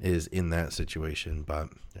is in that situation, but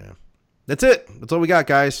yeah, that's it. That's all we got,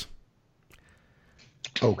 guys.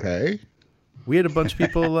 Okay. We had a bunch of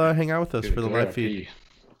people hang out with us for the live feed.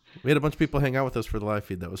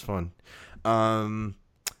 That was fun.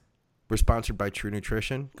 We're sponsored by True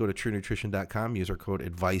Nutrition. Go to truenutrition.com. Use our code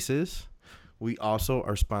ADVICES. We also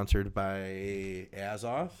are sponsored by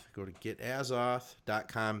Azoth. Go to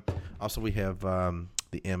getazoth.com. Also, we have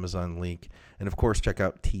the Amazon link. And, of course, check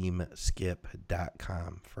out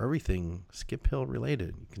teamskip.com for everything Skip Hill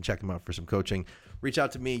related. You can check them out for some coaching. Reach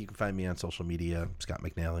out to me. You can find me on social media, Scott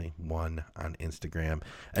McNally 1 on Instagram.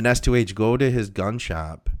 And S2H, go to his gun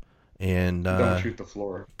shop. And don't shoot the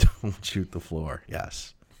floor. Don't shoot the floor,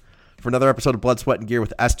 yes. For another episode of Blood, Sweat, and Gear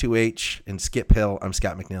with S2H and Skip Hill, I'm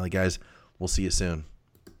Scott McNally, guys. We'll see you soon.